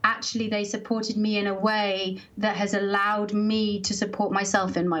at, actually, they supported me in a way that has allowed me to support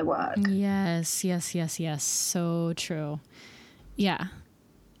myself in my work. Yes. So true. Yeah.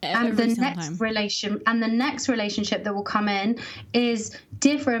 And the next relationship that will come in is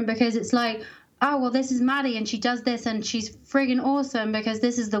different, because it's like, oh, well, this is Maddie and she does this and she's friggin' awesome because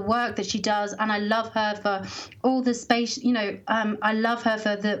this is the work that she does. And I love her for all the space, I love her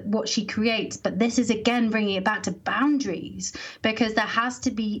for what she creates. But this is, again, bringing it back to boundaries, because there has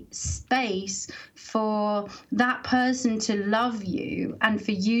to be space for that person to love you and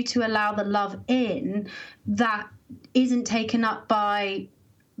for you to allow the love in that isn't taken up by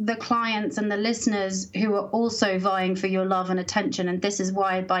the clients and the listeners who are also vying for your love and attention. And this is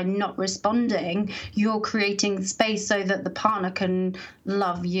why, by not responding, you're creating space so that the partner can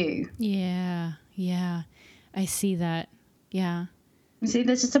love you. Yeah. I see that. Yeah. You see,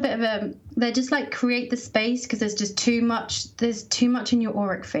 there's just a bit of they're just like, create the space, because there's just too much in your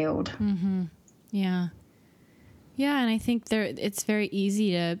auric field. Mm-hmm. Yeah. And I think it's very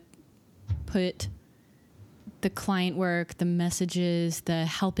easy to put the client work, the messages, the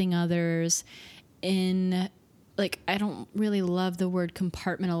helping others in, like, I don't really love the word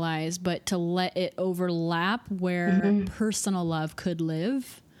compartmentalize, but to let it overlap where personal love could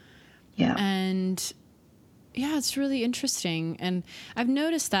live. Yeah. And yeah, it's really interesting. And I've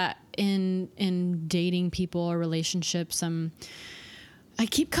noticed that in dating people or relationships, I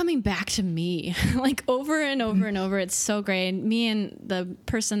keep coming back to me, like, over and over and over. It's so great. Me and the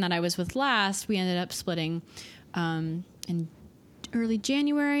person that I was with last, we ended up splitting in early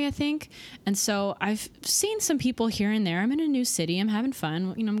January, I think. And so I've seen some people here and there. I'm in a new city. I'm having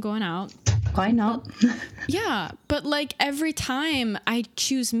fun. I'm going out. Why not? Yeah. But, like, every time I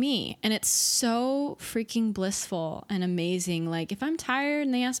choose me, and it's so freaking blissful and amazing. Like, if I'm tired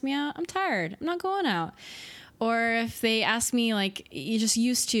and they ask me out, I'm tired. I'm not going out. Or if they ask me, like, you just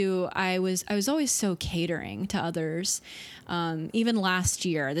used to, I was always so catering to others. Even last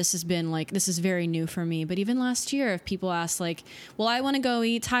year, this is very new for me. But even last year, if people ask, like, well, I want to go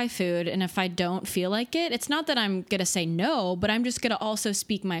eat Thai food, and if I don't feel like it, it's not that I'm going to say no, but I'm just going to also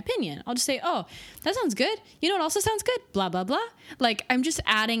speak my opinion. I'll just say, oh, that sounds good. You know what also sounds good? Blah, blah, blah. Like, I'm just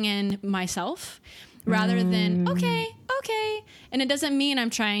adding in myself rather than, okay. And it doesn't mean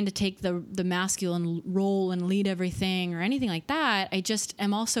I'm trying to take the masculine role and lead everything or anything like that. I just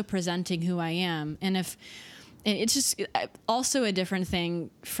am also presenting who I am. And it's just also a different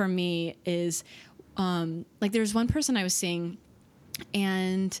thing for me is, like, there's one person I was seeing,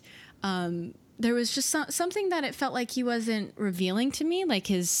 and there was just something that it felt like he wasn't revealing to me, like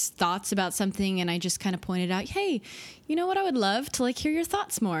his thoughts about something. And I just kind of pointed out, hey, you know what? I would love to, like, hear your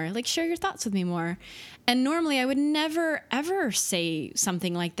thoughts more, like, share your thoughts with me more. And normally I would never, ever say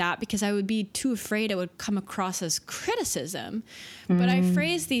something like that, because I would be too afraid it would come across as criticism. But I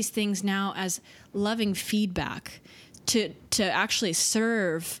phrase these things now as loving feedback to actually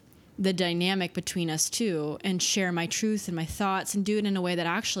serve the dynamic between us two, and share my truth and my thoughts, and do it in a way that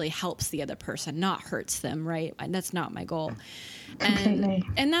actually helps the other person, not hurts them, right? That's not my goal. Completely.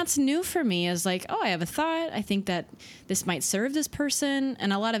 And that's new for me, is like, oh, I have a thought. I think that this might serve this person.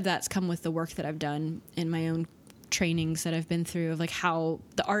 And a lot of that's come with the work that I've done in my own trainings that I've been through, of, like, how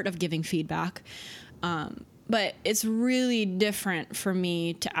the art of giving feedback. But it's really different for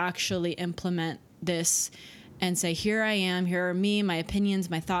me to actually implement this and say, here I am, here are me, my opinions,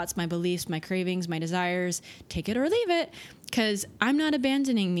 my thoughts, my beliefs, my cravings, my desires, take it or leave it, because I'm not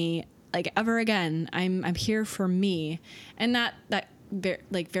abandoning me, like, ever again. I'm here for me. And that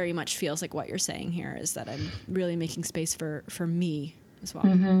very much feels like what you're saying here, is that I'm really making space for me as well.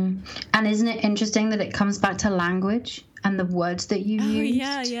 Mm-hmm. And isn't it interesting that it comes back to language and the words that you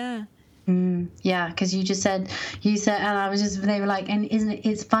use? Yeah. Yeah, because you said, and they were like, and isn't it,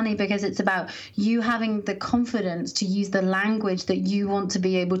 it's funny because it's about you having the confidence to use the language that you want to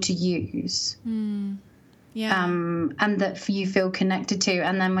be able to use. Yeah. And that you feel connected to.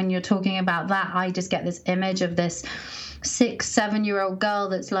 And then when you're talking about that, I just get this image of this 6-7-year-old girl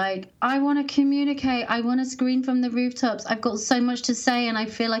that's like, I want to communicate, I want to scream from the rooftops, I've got so much to say, and I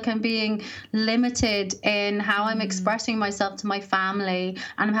feel like I'm being limited in how I'm expressing myself to my family,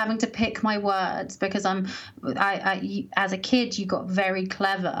 and I'm having to pick my words because I as a kid, you got very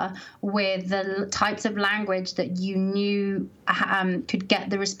clever with the types of language that you knew could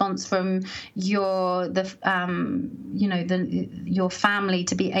get the response from your family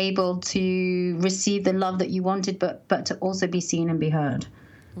to be able to receive the love that you wanted, but to also be seen and be heard.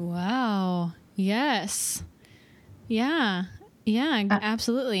 Wow. Yes. Yeah.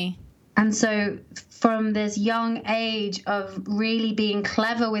 Absolutely. And so from this young age of really being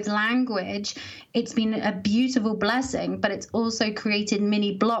clever with language, it's been a beautiful blessing, but it's also created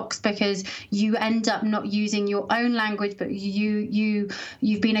mini blocks because you end up not using your own language, but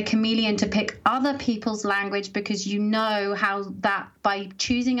you've been a chameleon to pick other people's language, because you know how that by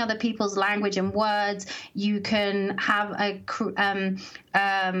choosing other people's language and words, you can have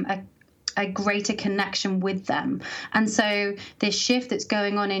a greater connection with them. And so this shift that's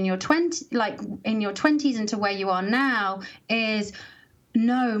going on in your 20s into where you are now is,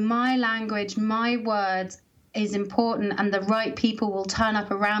 no, my language, my words is important, and the right people will turn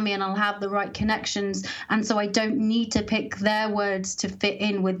up around me and I'll have the right connections. And so I don't need to pick their words to fit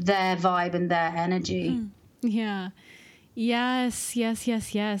in with their vibe and their energy. Yeah. Yes.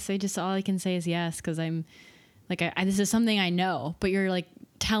 All I can say is yes. 'Cause I'm like, this is something I know, but you're like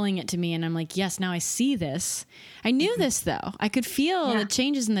telling it to me and I'm like, yes, now I see this. I knew this though. I could feel the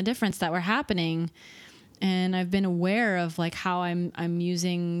changes and the difference that were happening. And I've been aware of like how I'm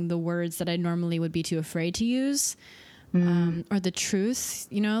using the words that I normally would be too afraid to use, or the truth,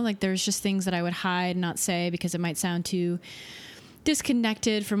 like there's just things that I would hide and not say because it might sound too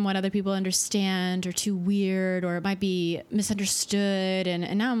disconnected from what other people understand, or too weird, or it might be misunderstood.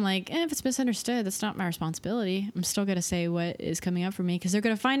 And now I'm like, if it's misunderstood, that's not my responsibility. I'm still going to say what is coming up for me, because they're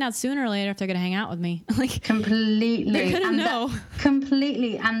going to find out sooner or later if they're going to hang out with me. Like, completely. They're going to know.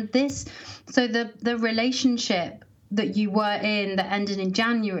 Completely. And so the relationship that you were in that ended in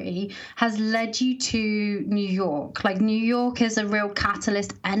January has led you to New York. Like, New York is a real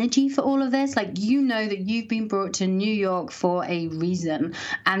catalyst energy for all of this. Like, that you've been brought to New York for a reason.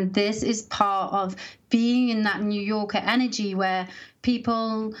 And this is part of being in that New Yorker energy where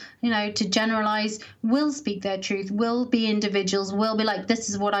people, to generalize, will speak their truth, will be individuals, will be like, this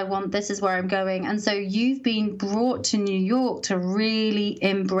is what I want, this is where I'm going. And so you've been brought to New York to really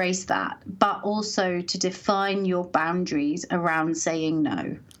embrace that, but also to define your boundaries around saying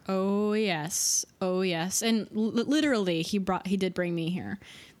no. Oh, yes. And literally, he did bring me here.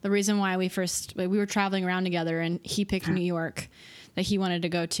 The reason why we were traveling around together and he picked New York that he wanted to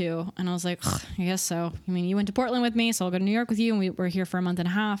go to. And I was like, I guess so. I mean, you went to Portland with me, so I'll go to New York with you. And we were here for a month and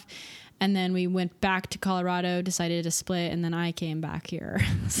a half. And then we went back to Colorado, decided to split, and then I came back here.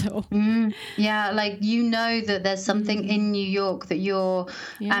 So yeah, like, that there's something in New York that you're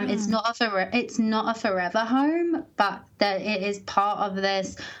it's not a forever home, but that it is part of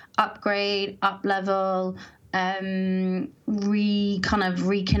this upgrade, up level,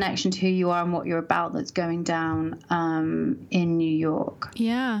 reconnection to who you are and what you're about that's going down in New York.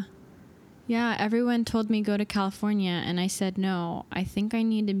 Yeah, everyone told me go to California, and I said no, I think I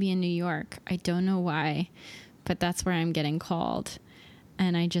need to be in New York. I don't know why, but that's where I'm getting called.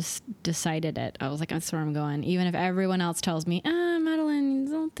 And I just decided it. I was like, that's where I'm going, even if everyone else tells me, Madeline,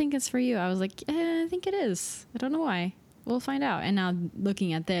 I don't think it's for you. I was like, I think it is. I don't know why. We'll find out. And now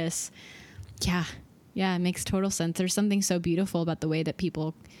looking at this, yeah, it makes total sense. There's something so beautiful about the way that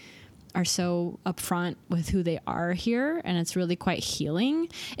people are so upfront with who they are here, and it's really quite healing.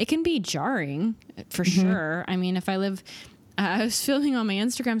 It can be jarring, for sure. I mean, I was filming on my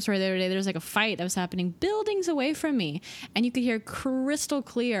Instagram story the other day, there's like a fight that was happening buildings away from me, and you could hear crystal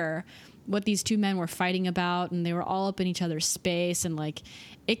clear what these two men were fighting about, and they were all up in each other's space, and like,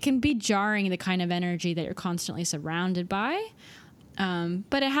 it can be jarring, the kind of energy that you're constantly surrounded by.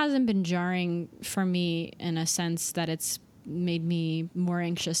 But it hasn't been jarring for me in a sense that it's made me more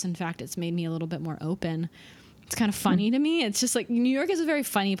anxious. In fact, it's made me a little bit more open. It's kind of funny to me. It's just like, New York is a very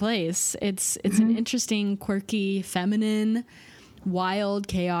funny place. It's an interesting, quirky, feminine, wild,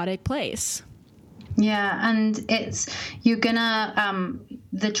 chaotic place. Yeah, and you're gonna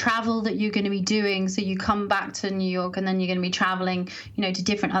the travel that you're going to be doing. So you come back to New York, and then you're going to be traveling, to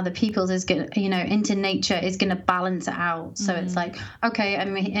different other people's. Is going, into nature is going to balance it out. So it's like, okay,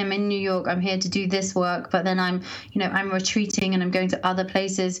 I'm in New York. I'm here to do this work, but then I'm retreating and I'm going to other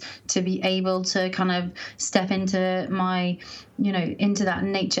places to be able to kind of step into my, into that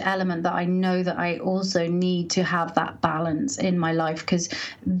nature element that I know that I also need to have that balance in my life, because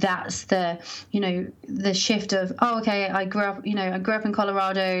that's the shift of, I grew up in Colorado.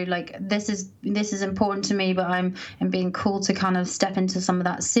 Like, this is important to me, but I'm being called to kind of step into some of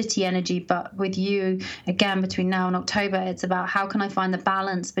that city energy. But with you, again, between now and October, it's about how can I find the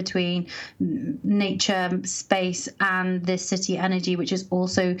balance between nature, space, and this city energy, which is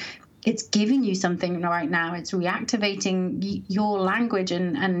also, it's giving you something right now. It's reactivating your language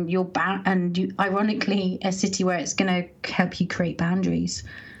and your ironically, a city where it's going to help you create boundaries.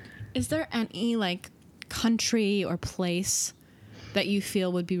 Is there any like country or place that you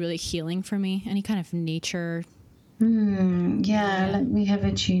feel would be really healing for me? Any kind of nature? Yeah, let me have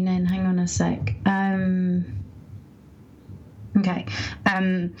a tune in. Hang on a sec. Okay.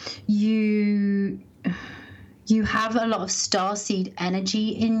 you have a lot of starseed energy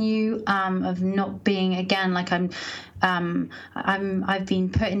in you, of not being, again, like I've been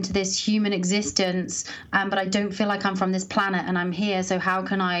put into this human existence, but I don't feel like I'm from this planet, and I'm here. So how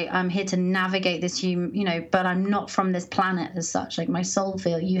can I'm here to navigate this but I'm not from this planet as such. Like my soul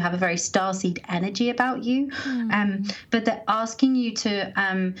you have a very starseed energy about you. But they're asking you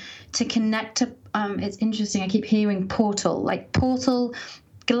to connect to, it's interesting. I keep hearing portal, like portal,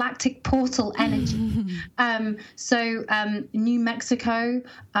 galactic portal energy. So New Mexico,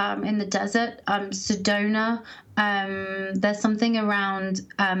 in the desert, Sedona, there's something around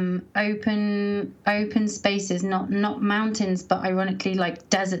open spaces, not mountains, but ironically like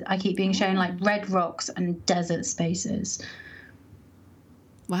desert. I keep being shown like red rocks and desert spaces.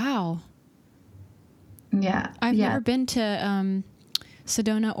 Wow. Yeah. I've never been to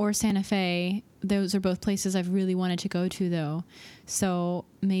Sedona or Santa Fe. Those are both places I've really wanted to go to, though. So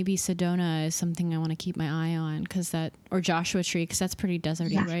maybe Sedona is something I want to keep my eye on, or Joshua Tree, because that's pretty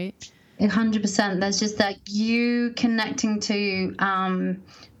deserty, right? 100%. There's just that you connecting to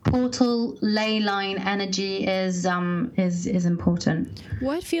portal ley line energy is important.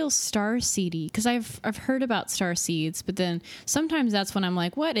 What feels starseedy? Because I've heard about star seeds, but then sometimes that's when I'm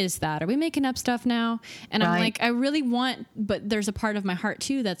like, what is that? Are we making up stuff now? And I'm like, I really want, but there's a part of my heart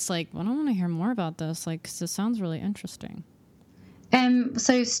too that's like, well, I don't want to hear more about this. Like, 'cause this sounds really interesting.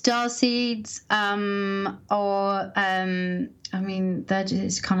 So star seeds, that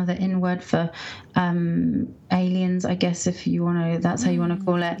is kind of the in word for aliens, I guess, if you want to, that's how you want to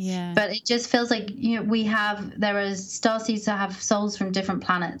call it. Yeah. But it just feels like, there are star seeds that have souls from different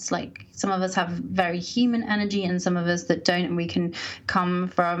planets. Like some of us have very human energy and some of us that don't, and we can come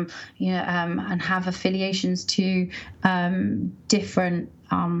from, and have affiliations to different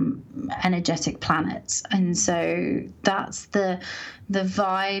energetic planets. And so that's the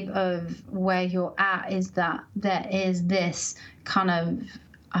vibe of where you're at, is that there is this kind of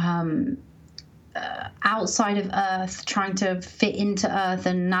outside of Earth trying to fit into Earth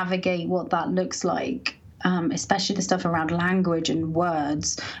and navigate what that looks like, especially the stuff around language and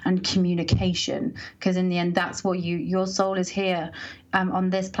words and communication, because in the end that's what your soul is here on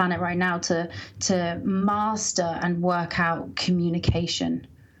this planet right now to master and work out communication.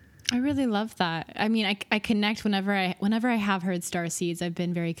 I really love that. I mean, I connect whenever I have heard star seeds. I've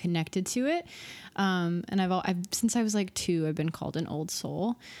been very connected to it, and I've since I was like 2, I've been called an old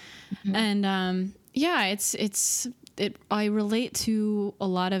soul, and I relate to a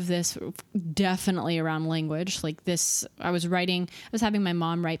lot of this, definitely around language. Like this, I was having my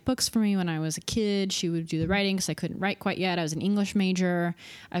mom write books for me when I was a kid. She would do the writing because I couldn't write quite yet. I was an English major.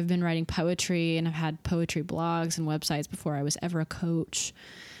 I've been writing poetry, and I've had poetry blogs and websites before I was ever a coach.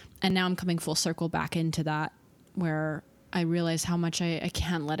 And now I'm coming full circle back into that, where I realize how much I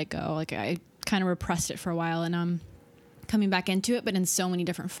can't let it go. Like I kind of repressed it for a while, and I'm coming back into it, but in so many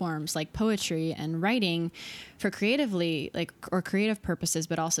different forms, like poetry and writing for creatively, or creative purposes,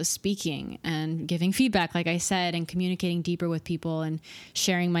 but also speaking and giving feedback, like I said, and communicating deeper with people and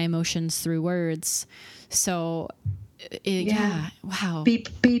sharing my emotions through words. So wow.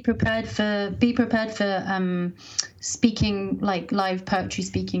 Be prepared for speaking, like live poetry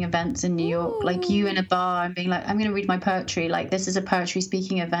speaking events in New York. Like you in a bar and being like, I'm going to read my poetry. Like this is a poetry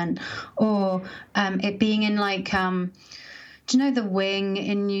speaking event, or it being in like do you know the Wing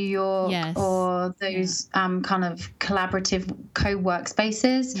in New York? Yes. Or those kind of collaborative co-work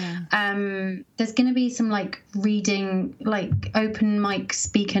spaces? Yeah. There's going to be some like reading, like open mic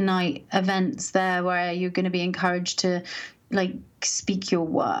speaker night events there where you're going to be encouraged to like speak your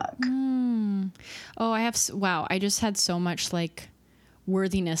work. Oh, I just had so much like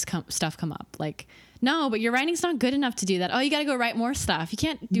worthiness stuff come up. Like, no, but your writing's not good enough to do that. Oh, you got to go write more stuff. You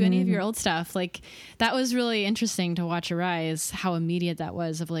can't do any of your old stuff. Like that was really interesting to watch arise, how immediate that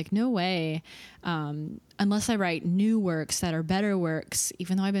was of like, no way. Unless I write new works that are better works,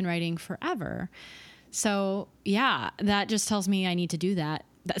 even though I've been writing forever. So yeah, that just tells me I need to do that.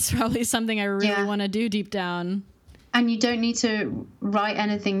 That's probably something I really want to do deep down. And you don't need to write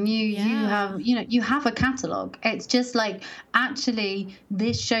anything new. Yeah. You have a catalog. It's just like, actually,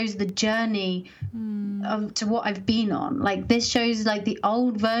 this shows the journey to what I've been on. Like this shows like the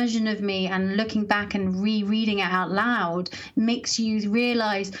old version of me, and looking back and rereading it out loud makes you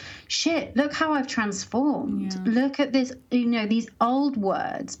realize, shit, look how I've transformed. Yeah. Look at this, these old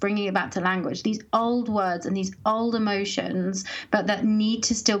words, bringing it back to language, these old words and these old emotions, but that need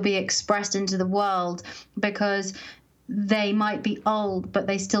to still be expressed into the world, because they might be old, but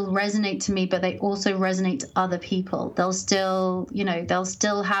they still resonate to me, but they also resonate to other people. They'll still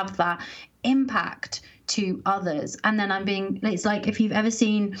have that impact to others. And then it's like, if you've ever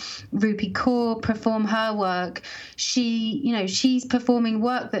seen Rupi Kaur perform her work, she's performing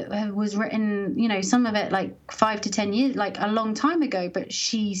work that was written, some of it like 5 to 10 years, like a long time ago, but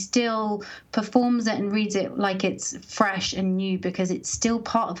she still performs it and reads it like it's fresh and new, because it's still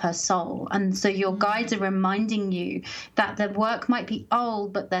part of her soul. And so your guides are reminding you that the work might be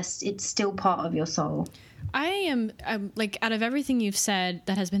old, but it's still part of your soul. I'm like, out of everything you've said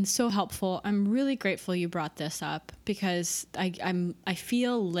that has been so helpful, I'm really grateful you brought this up, because I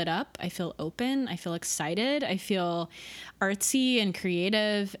feel lit up. I feel open. I feel excited. I feel artsy and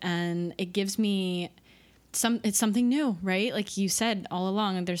creative, and it gives me it's something new, right? Like you said all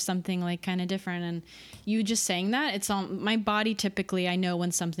along, there's something like kind of different. And you just saying that, it's on my body. Typically, I know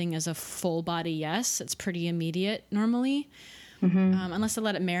when something is a full body yes. It's pretty immediate normally. Unless I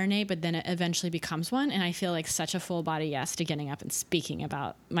let it marinate, but then it eventually becomes one. And I feel like such a full body yes to getting up and speaking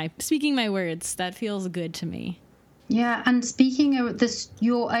my words. That feels good to me. Yeah, and speaking of this,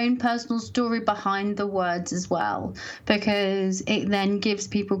 your own personal story behind the words as well, because it then gives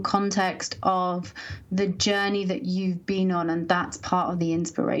people context of the journey that you've been on, and that's part of the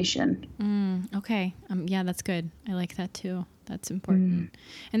inspiration. Okay. Yeah, that's good. I like that too. That's important.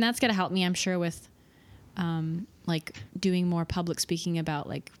 And that's going to help me, I'm sure, with like doing more public speaking about,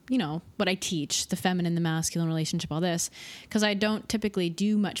 like, what I teach, the feminine, the masculine relationship, all this, because I don't typically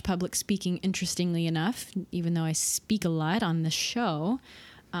do much public speaking, interestingly enough, even though I speak a lot on the show,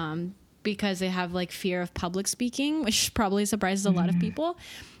 because I have like fear of public speaking, which probably surprises a lot of people.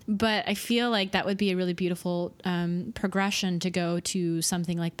 But I feel like that would be a really beautiful progression to go to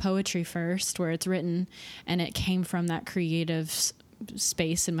something like poetry first, where it's written and it came from that creative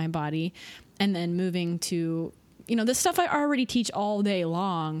space in my body, and then moving to the stuff I already teach all day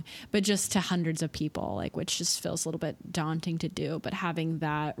long, but just to hundreds of people, like, which just feels a little bit daunting to do. But having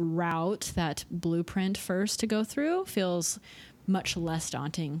that route, that blueprint first to go through, feels much less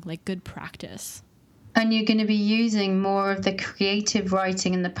daunting, like good practice. And you're going to be using more of the creative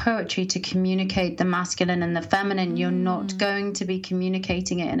writing and the poetry to communicate the masculine and the feminine. You're not going to be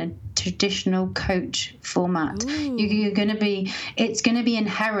communicating it in a traditional coach format. You're going to be, it's going to be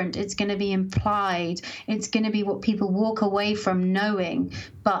inherent. It's going to be implied. It's going to be what people walk away from knowing,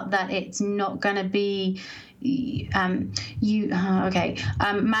 but that it's not going to be Maddie's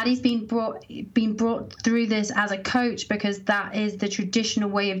been brought through this as a coach, because that is the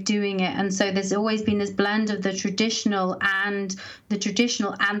traditional way of doing it. And so there's always been this blend of the traditional and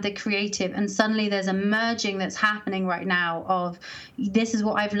the creative, and suddenly there's a merging that's happening right now of, this is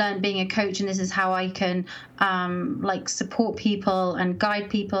what I've learned being a coach, and this is how I can like support people and guide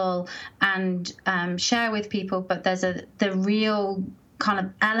people and share with people. But there's the real kind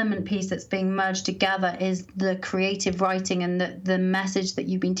of element piece that's being merged together is the creative writing, and the message that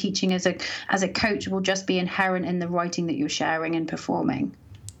you've been teaching as a coach will just be inherent in the writing that you're sharing and performing.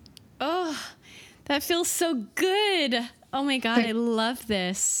 Oh, that feels so good. Oh my God, I love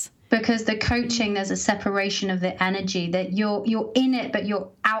this. Because the coaching, there's a separation of the energy, that you're in it, but you're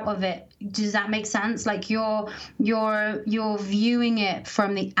out of it. Does that make sense? Like you're viewing it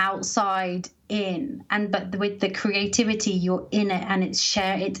from the outside in, but with the creativity, you're in it, and it's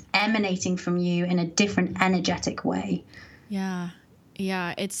emanating from you in a different energetic way. Yeah.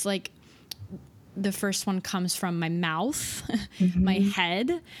 It's like the first one comes from my mouth, my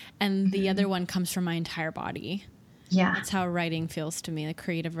head, and the other one comes from my entire body. Yeah. That's how writing feels to me, like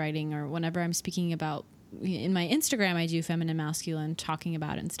creative writing, or whenever I'm speaking about, in my Instagram, I do feminine, masculine, talking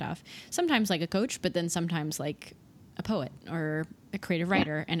about it and stuff. Sometimes like a coach, but then sometimes like a poet or a creative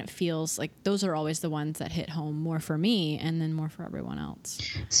writer. And it feels like those are always the ones that hit home more for me, and then more for everyone else.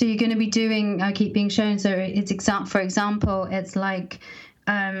 So you're going to be doing, I keep being shown, so it's for example, it's like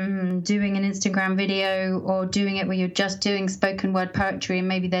doing an Instagram video, or doing it where you're just doing spoken word poetry, and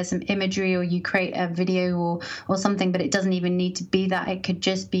maybe there's some imagery, or you create a video or something, but it doesn't even need to be that. It could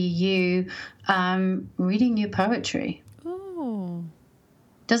just be you reading your poetry. Oh.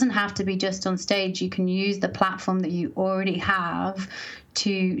 Doesn't have to be just on stage. You can use the platform that you already have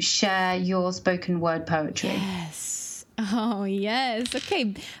to share your spoken word poetry. Yes. Oh, yes.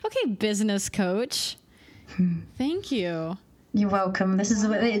 Okay, business coach. Thank you. You're welcome. This is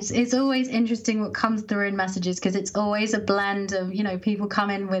it's always interesting what comes through in messages, because it's always a blend of, people come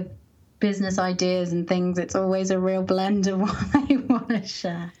in with business ideas and things. It's always a real blend of what they want to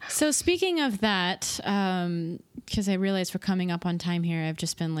share. So speaking of that, because I realize we're coming up on time here, I've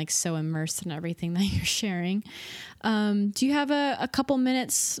just been like so immersed in everything that you're sharing. Do you have a couple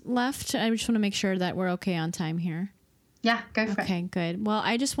minutes left? I just want to make sure that we're okay on time here. Yeah, go for it. Okay, good. Well,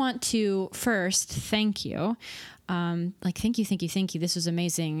 I just want to first thank you. Thank you. This was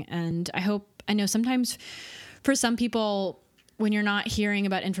amazing. And I know sometimes for some people, when you're not hearing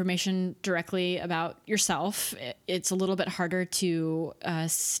about information directly about yourself, it's a little bit harder to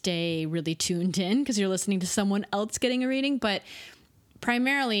stay really tuned in because you're listening to someone else getting a reading. But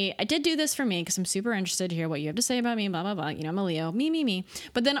primarily, I did do this for me because I'm super interested to hear what you have to say about me, blah, blah, blah. You know, I'm a Leo, me.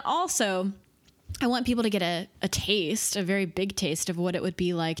 But then also, I want people to get a taste, a very big taste of what it would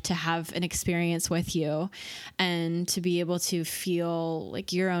be like to have an experience with you and to be able to feel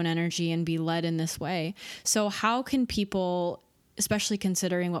like your own energy and be led in this way. So how can people, especially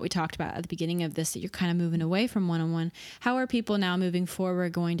considering what we talked about at the beginning of this, that you're kind of moving away from one-on-one, how are people now moving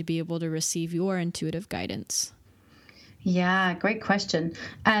forward going to be able to receive your intuitive guidance? Yeah, great question.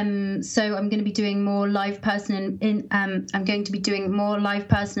 So I'm going to be doing more live person I'm going to be doing more live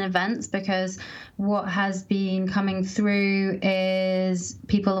person events because what has been coming through is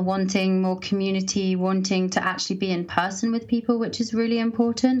people are wanting more community, wanting to actually be in person with people, which is really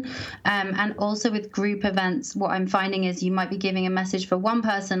important. And also with group events, what I'm finding is you might be giving a message for one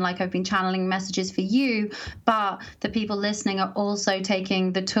person, like I've been channeling messages for you, but the people listening are also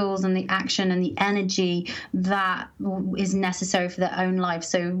taking the tools and the action and the energy that is necessary for their own life.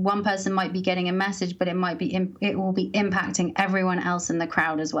 So one person might be getting a message, but it will be impacting everyone else in the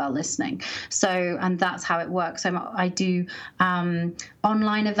crowd as well listening. So, and that's how it works. So I do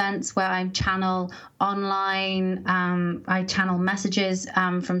online events where I channel messages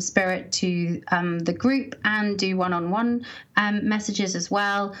from spirit to the group and do one-on-one messages as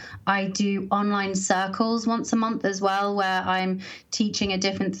well. I do online circles once a month as well, where I'm teaching a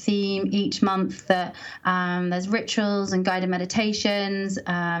different theme each month. That there's rituals and guided meditations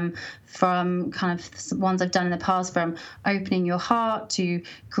from kind of ones I've done in the past, from opening your heart to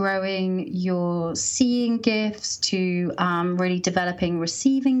growing your seeing gifts to really developing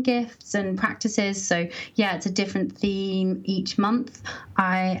receiving gifts and practices. So yeah, it's a different theme each month.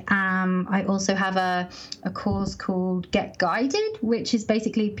 I also have a course called Get Guided, which is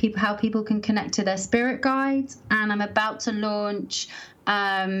basically how people can connect to their spirit guides. And I'm about to launch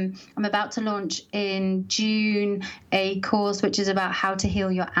in June a course which is about how to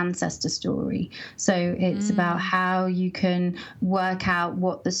heal your ancestor story. So it's about how you can work out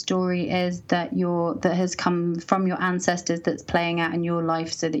what the story is that has come from your ancestors that's playing out in your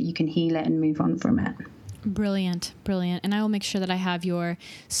life, so that you can heal it and move on from it. Brilliant. And I will make sure that I have your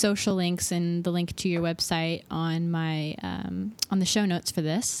social links and the link to your website on my on the show notes for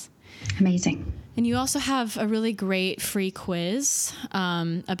this. Amazing. And you also have a really great free quiz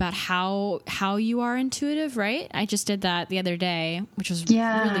about how you are intuitive, right? I just did that the other day, which was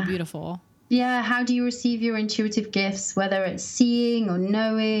really beautiful. Yeah, how do you receive your intuitive gifts, whether it's seeing or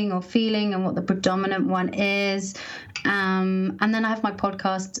knowing or feeling, and what the predominant one is. And then I have my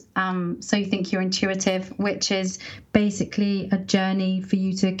podcast, So You Think You're Intuitive, which is basically a journey for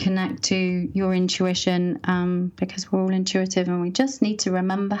you to connect to your intuition, because we're all intuitive and we just need to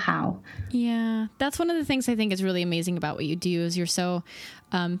remember how. Yeah, that's one of the things I think is really amazing about what you do, is you're so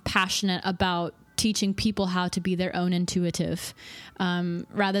passionate about teaching people how to be their own intuitive,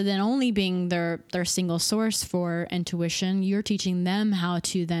 rather than only being their single source for intuition. You're teaching them how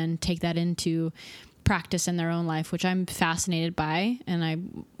to then take that into practice in their own life, which I'm fascinated by, and I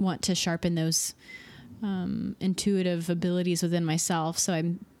want to sharpen those intuitive abilities within myself. So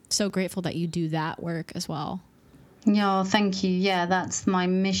I'm so grateful that you do that work as well. Yeah, thank you. Yeah, that's my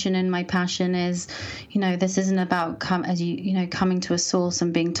mission and my passion is, this isn't about coming to a source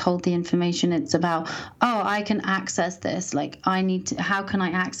and being told the information. It's about, I can access this. Like, how can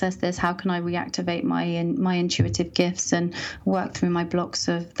I access this? How can I reactivate my intuitive gifts and work through my blocks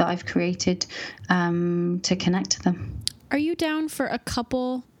that I've created to connect to them? Are you down for a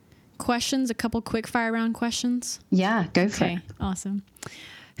couple questions, a couple quick fire round questions? Yeah, go for it. Okay, awesome.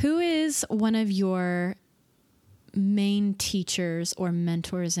 Who is one of your main teachers or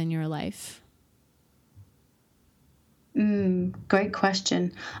mentors in your life? Great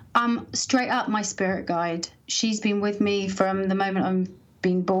question. Straight up, my spirit guide. She's been with me from the moment I've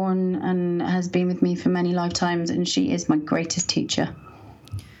been born and has been with me for many lifetimes, and she is my greatest teacher.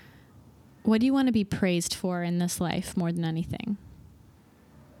 What do you want to be praised for in this life more than anything?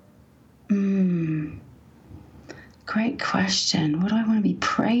 Great question. What do I want to be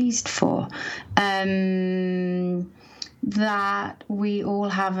praised for? That we all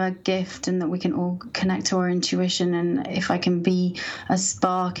have a gift and that we can all connect to our intuition. And if I can be a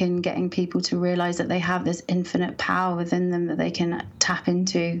spark in getting people to realize that they have this infinite power within them that they can tap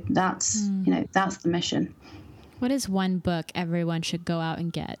into, that's the mission. What is one book everyone should go out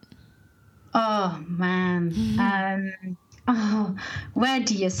and get? Oh man. Where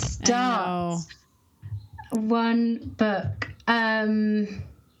do you start? One book.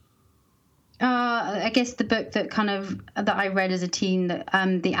 I guess the book that I read as a teen,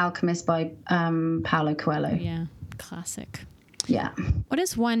 The Alchemist by Paulo Coelho. Yeah, classic. Yeah. What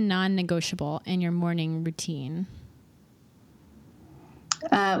is one non-negotiable in your morning routine?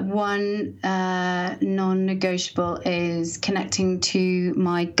 One non-negotiable is connecting to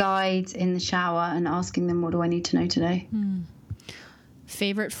my guides in the shower and asking them, what do I need to know today?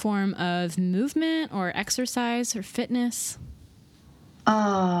 Favorite form of movement or exercise or fitness?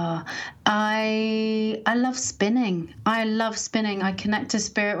 I love spinning. I connect to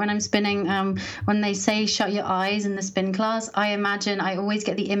spirit when I'm spinning. When they say shut your eyes in the spin class, I always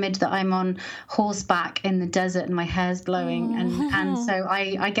get the image that I'm on horseback in the desert and my hair's blowing. And so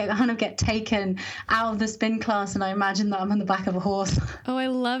I get taken out of the spin class and I imagine that I'm on the back of a horse. Oh, I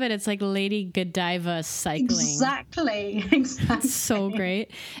love it. It's like Lady Godiva cycling. Exactly. It's so great.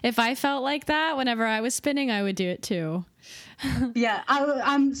 If I felt like that whenever I was spinning, I would do it too. Yeah,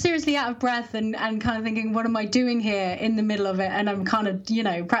 I'm seriously out of breath and kind of thinking, what am I doing here in the middle of it? And I'm kind of,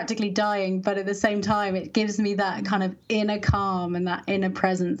 practically dying. But at the same time, it gives me that kind of inner calm and that inner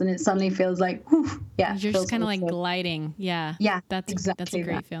presence. And it suddenly feels like, whew, yeah. You're just kind of like gliding. Yeah. Yeah, that's a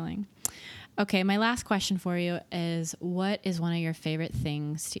great feeling. Okay, my last question for you is, what is one of your favorite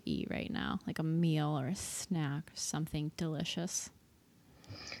things to eat right now? Like a meal or a snack or something delicious?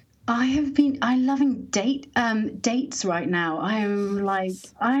 I'm loving dates right now. I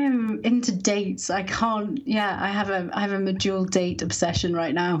am into dates. I have a medjool date obsession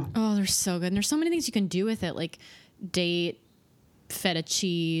right now. Oh, they're so good. And there's so many things you can do with it, like date, feta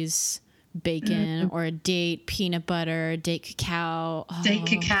cheese, bacon, or a date peanut butter, date cacao. Date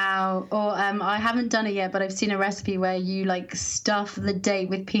cacao. Or I haven't done it yet, but I've seen a recipe where you like stuff the date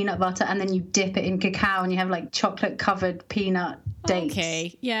with peanut butter and then you dip it in cacao and you have like chocolate covered peanut dates.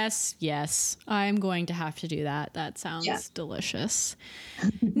 Okay. Yes. I'm going to have to do that. That sounds delicious.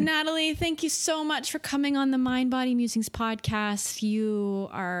 Natalie, thank you so much for coming on the Mind Body Musings podcast. You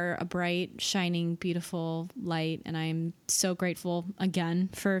are a bright, shining, beautiful light. And I'm so grateful again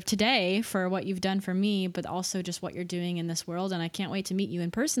for today, for what you've done for me, but also just what you're doing in this world. And I can't wait to meet you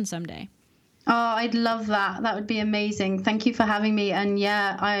in person someday. Oh, I'd love that. That would be amazing. Thank you for having me. And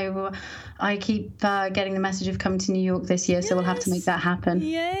yeah, I keep getting the message of coming to New York this year, so we'll have to make that happen.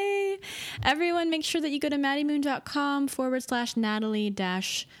 Yay. Everyone, make sure that you go to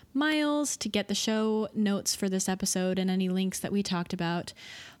maddiemoon.com/Natalie-Miles to get the show notes for this episode and any links that we talked about.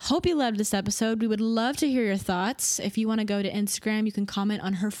 Hope you loved this episode. We would love to hear your thoughts. If you want to go to Instagram, you can comment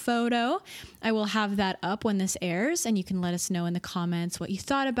on her photo. I will have that up when this airs, and you can let us know in the comments what you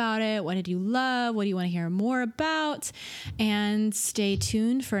thought about it. What did you love? What do you want to hear more about? And stay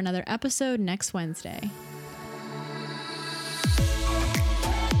tuned for another episode next Wednesday.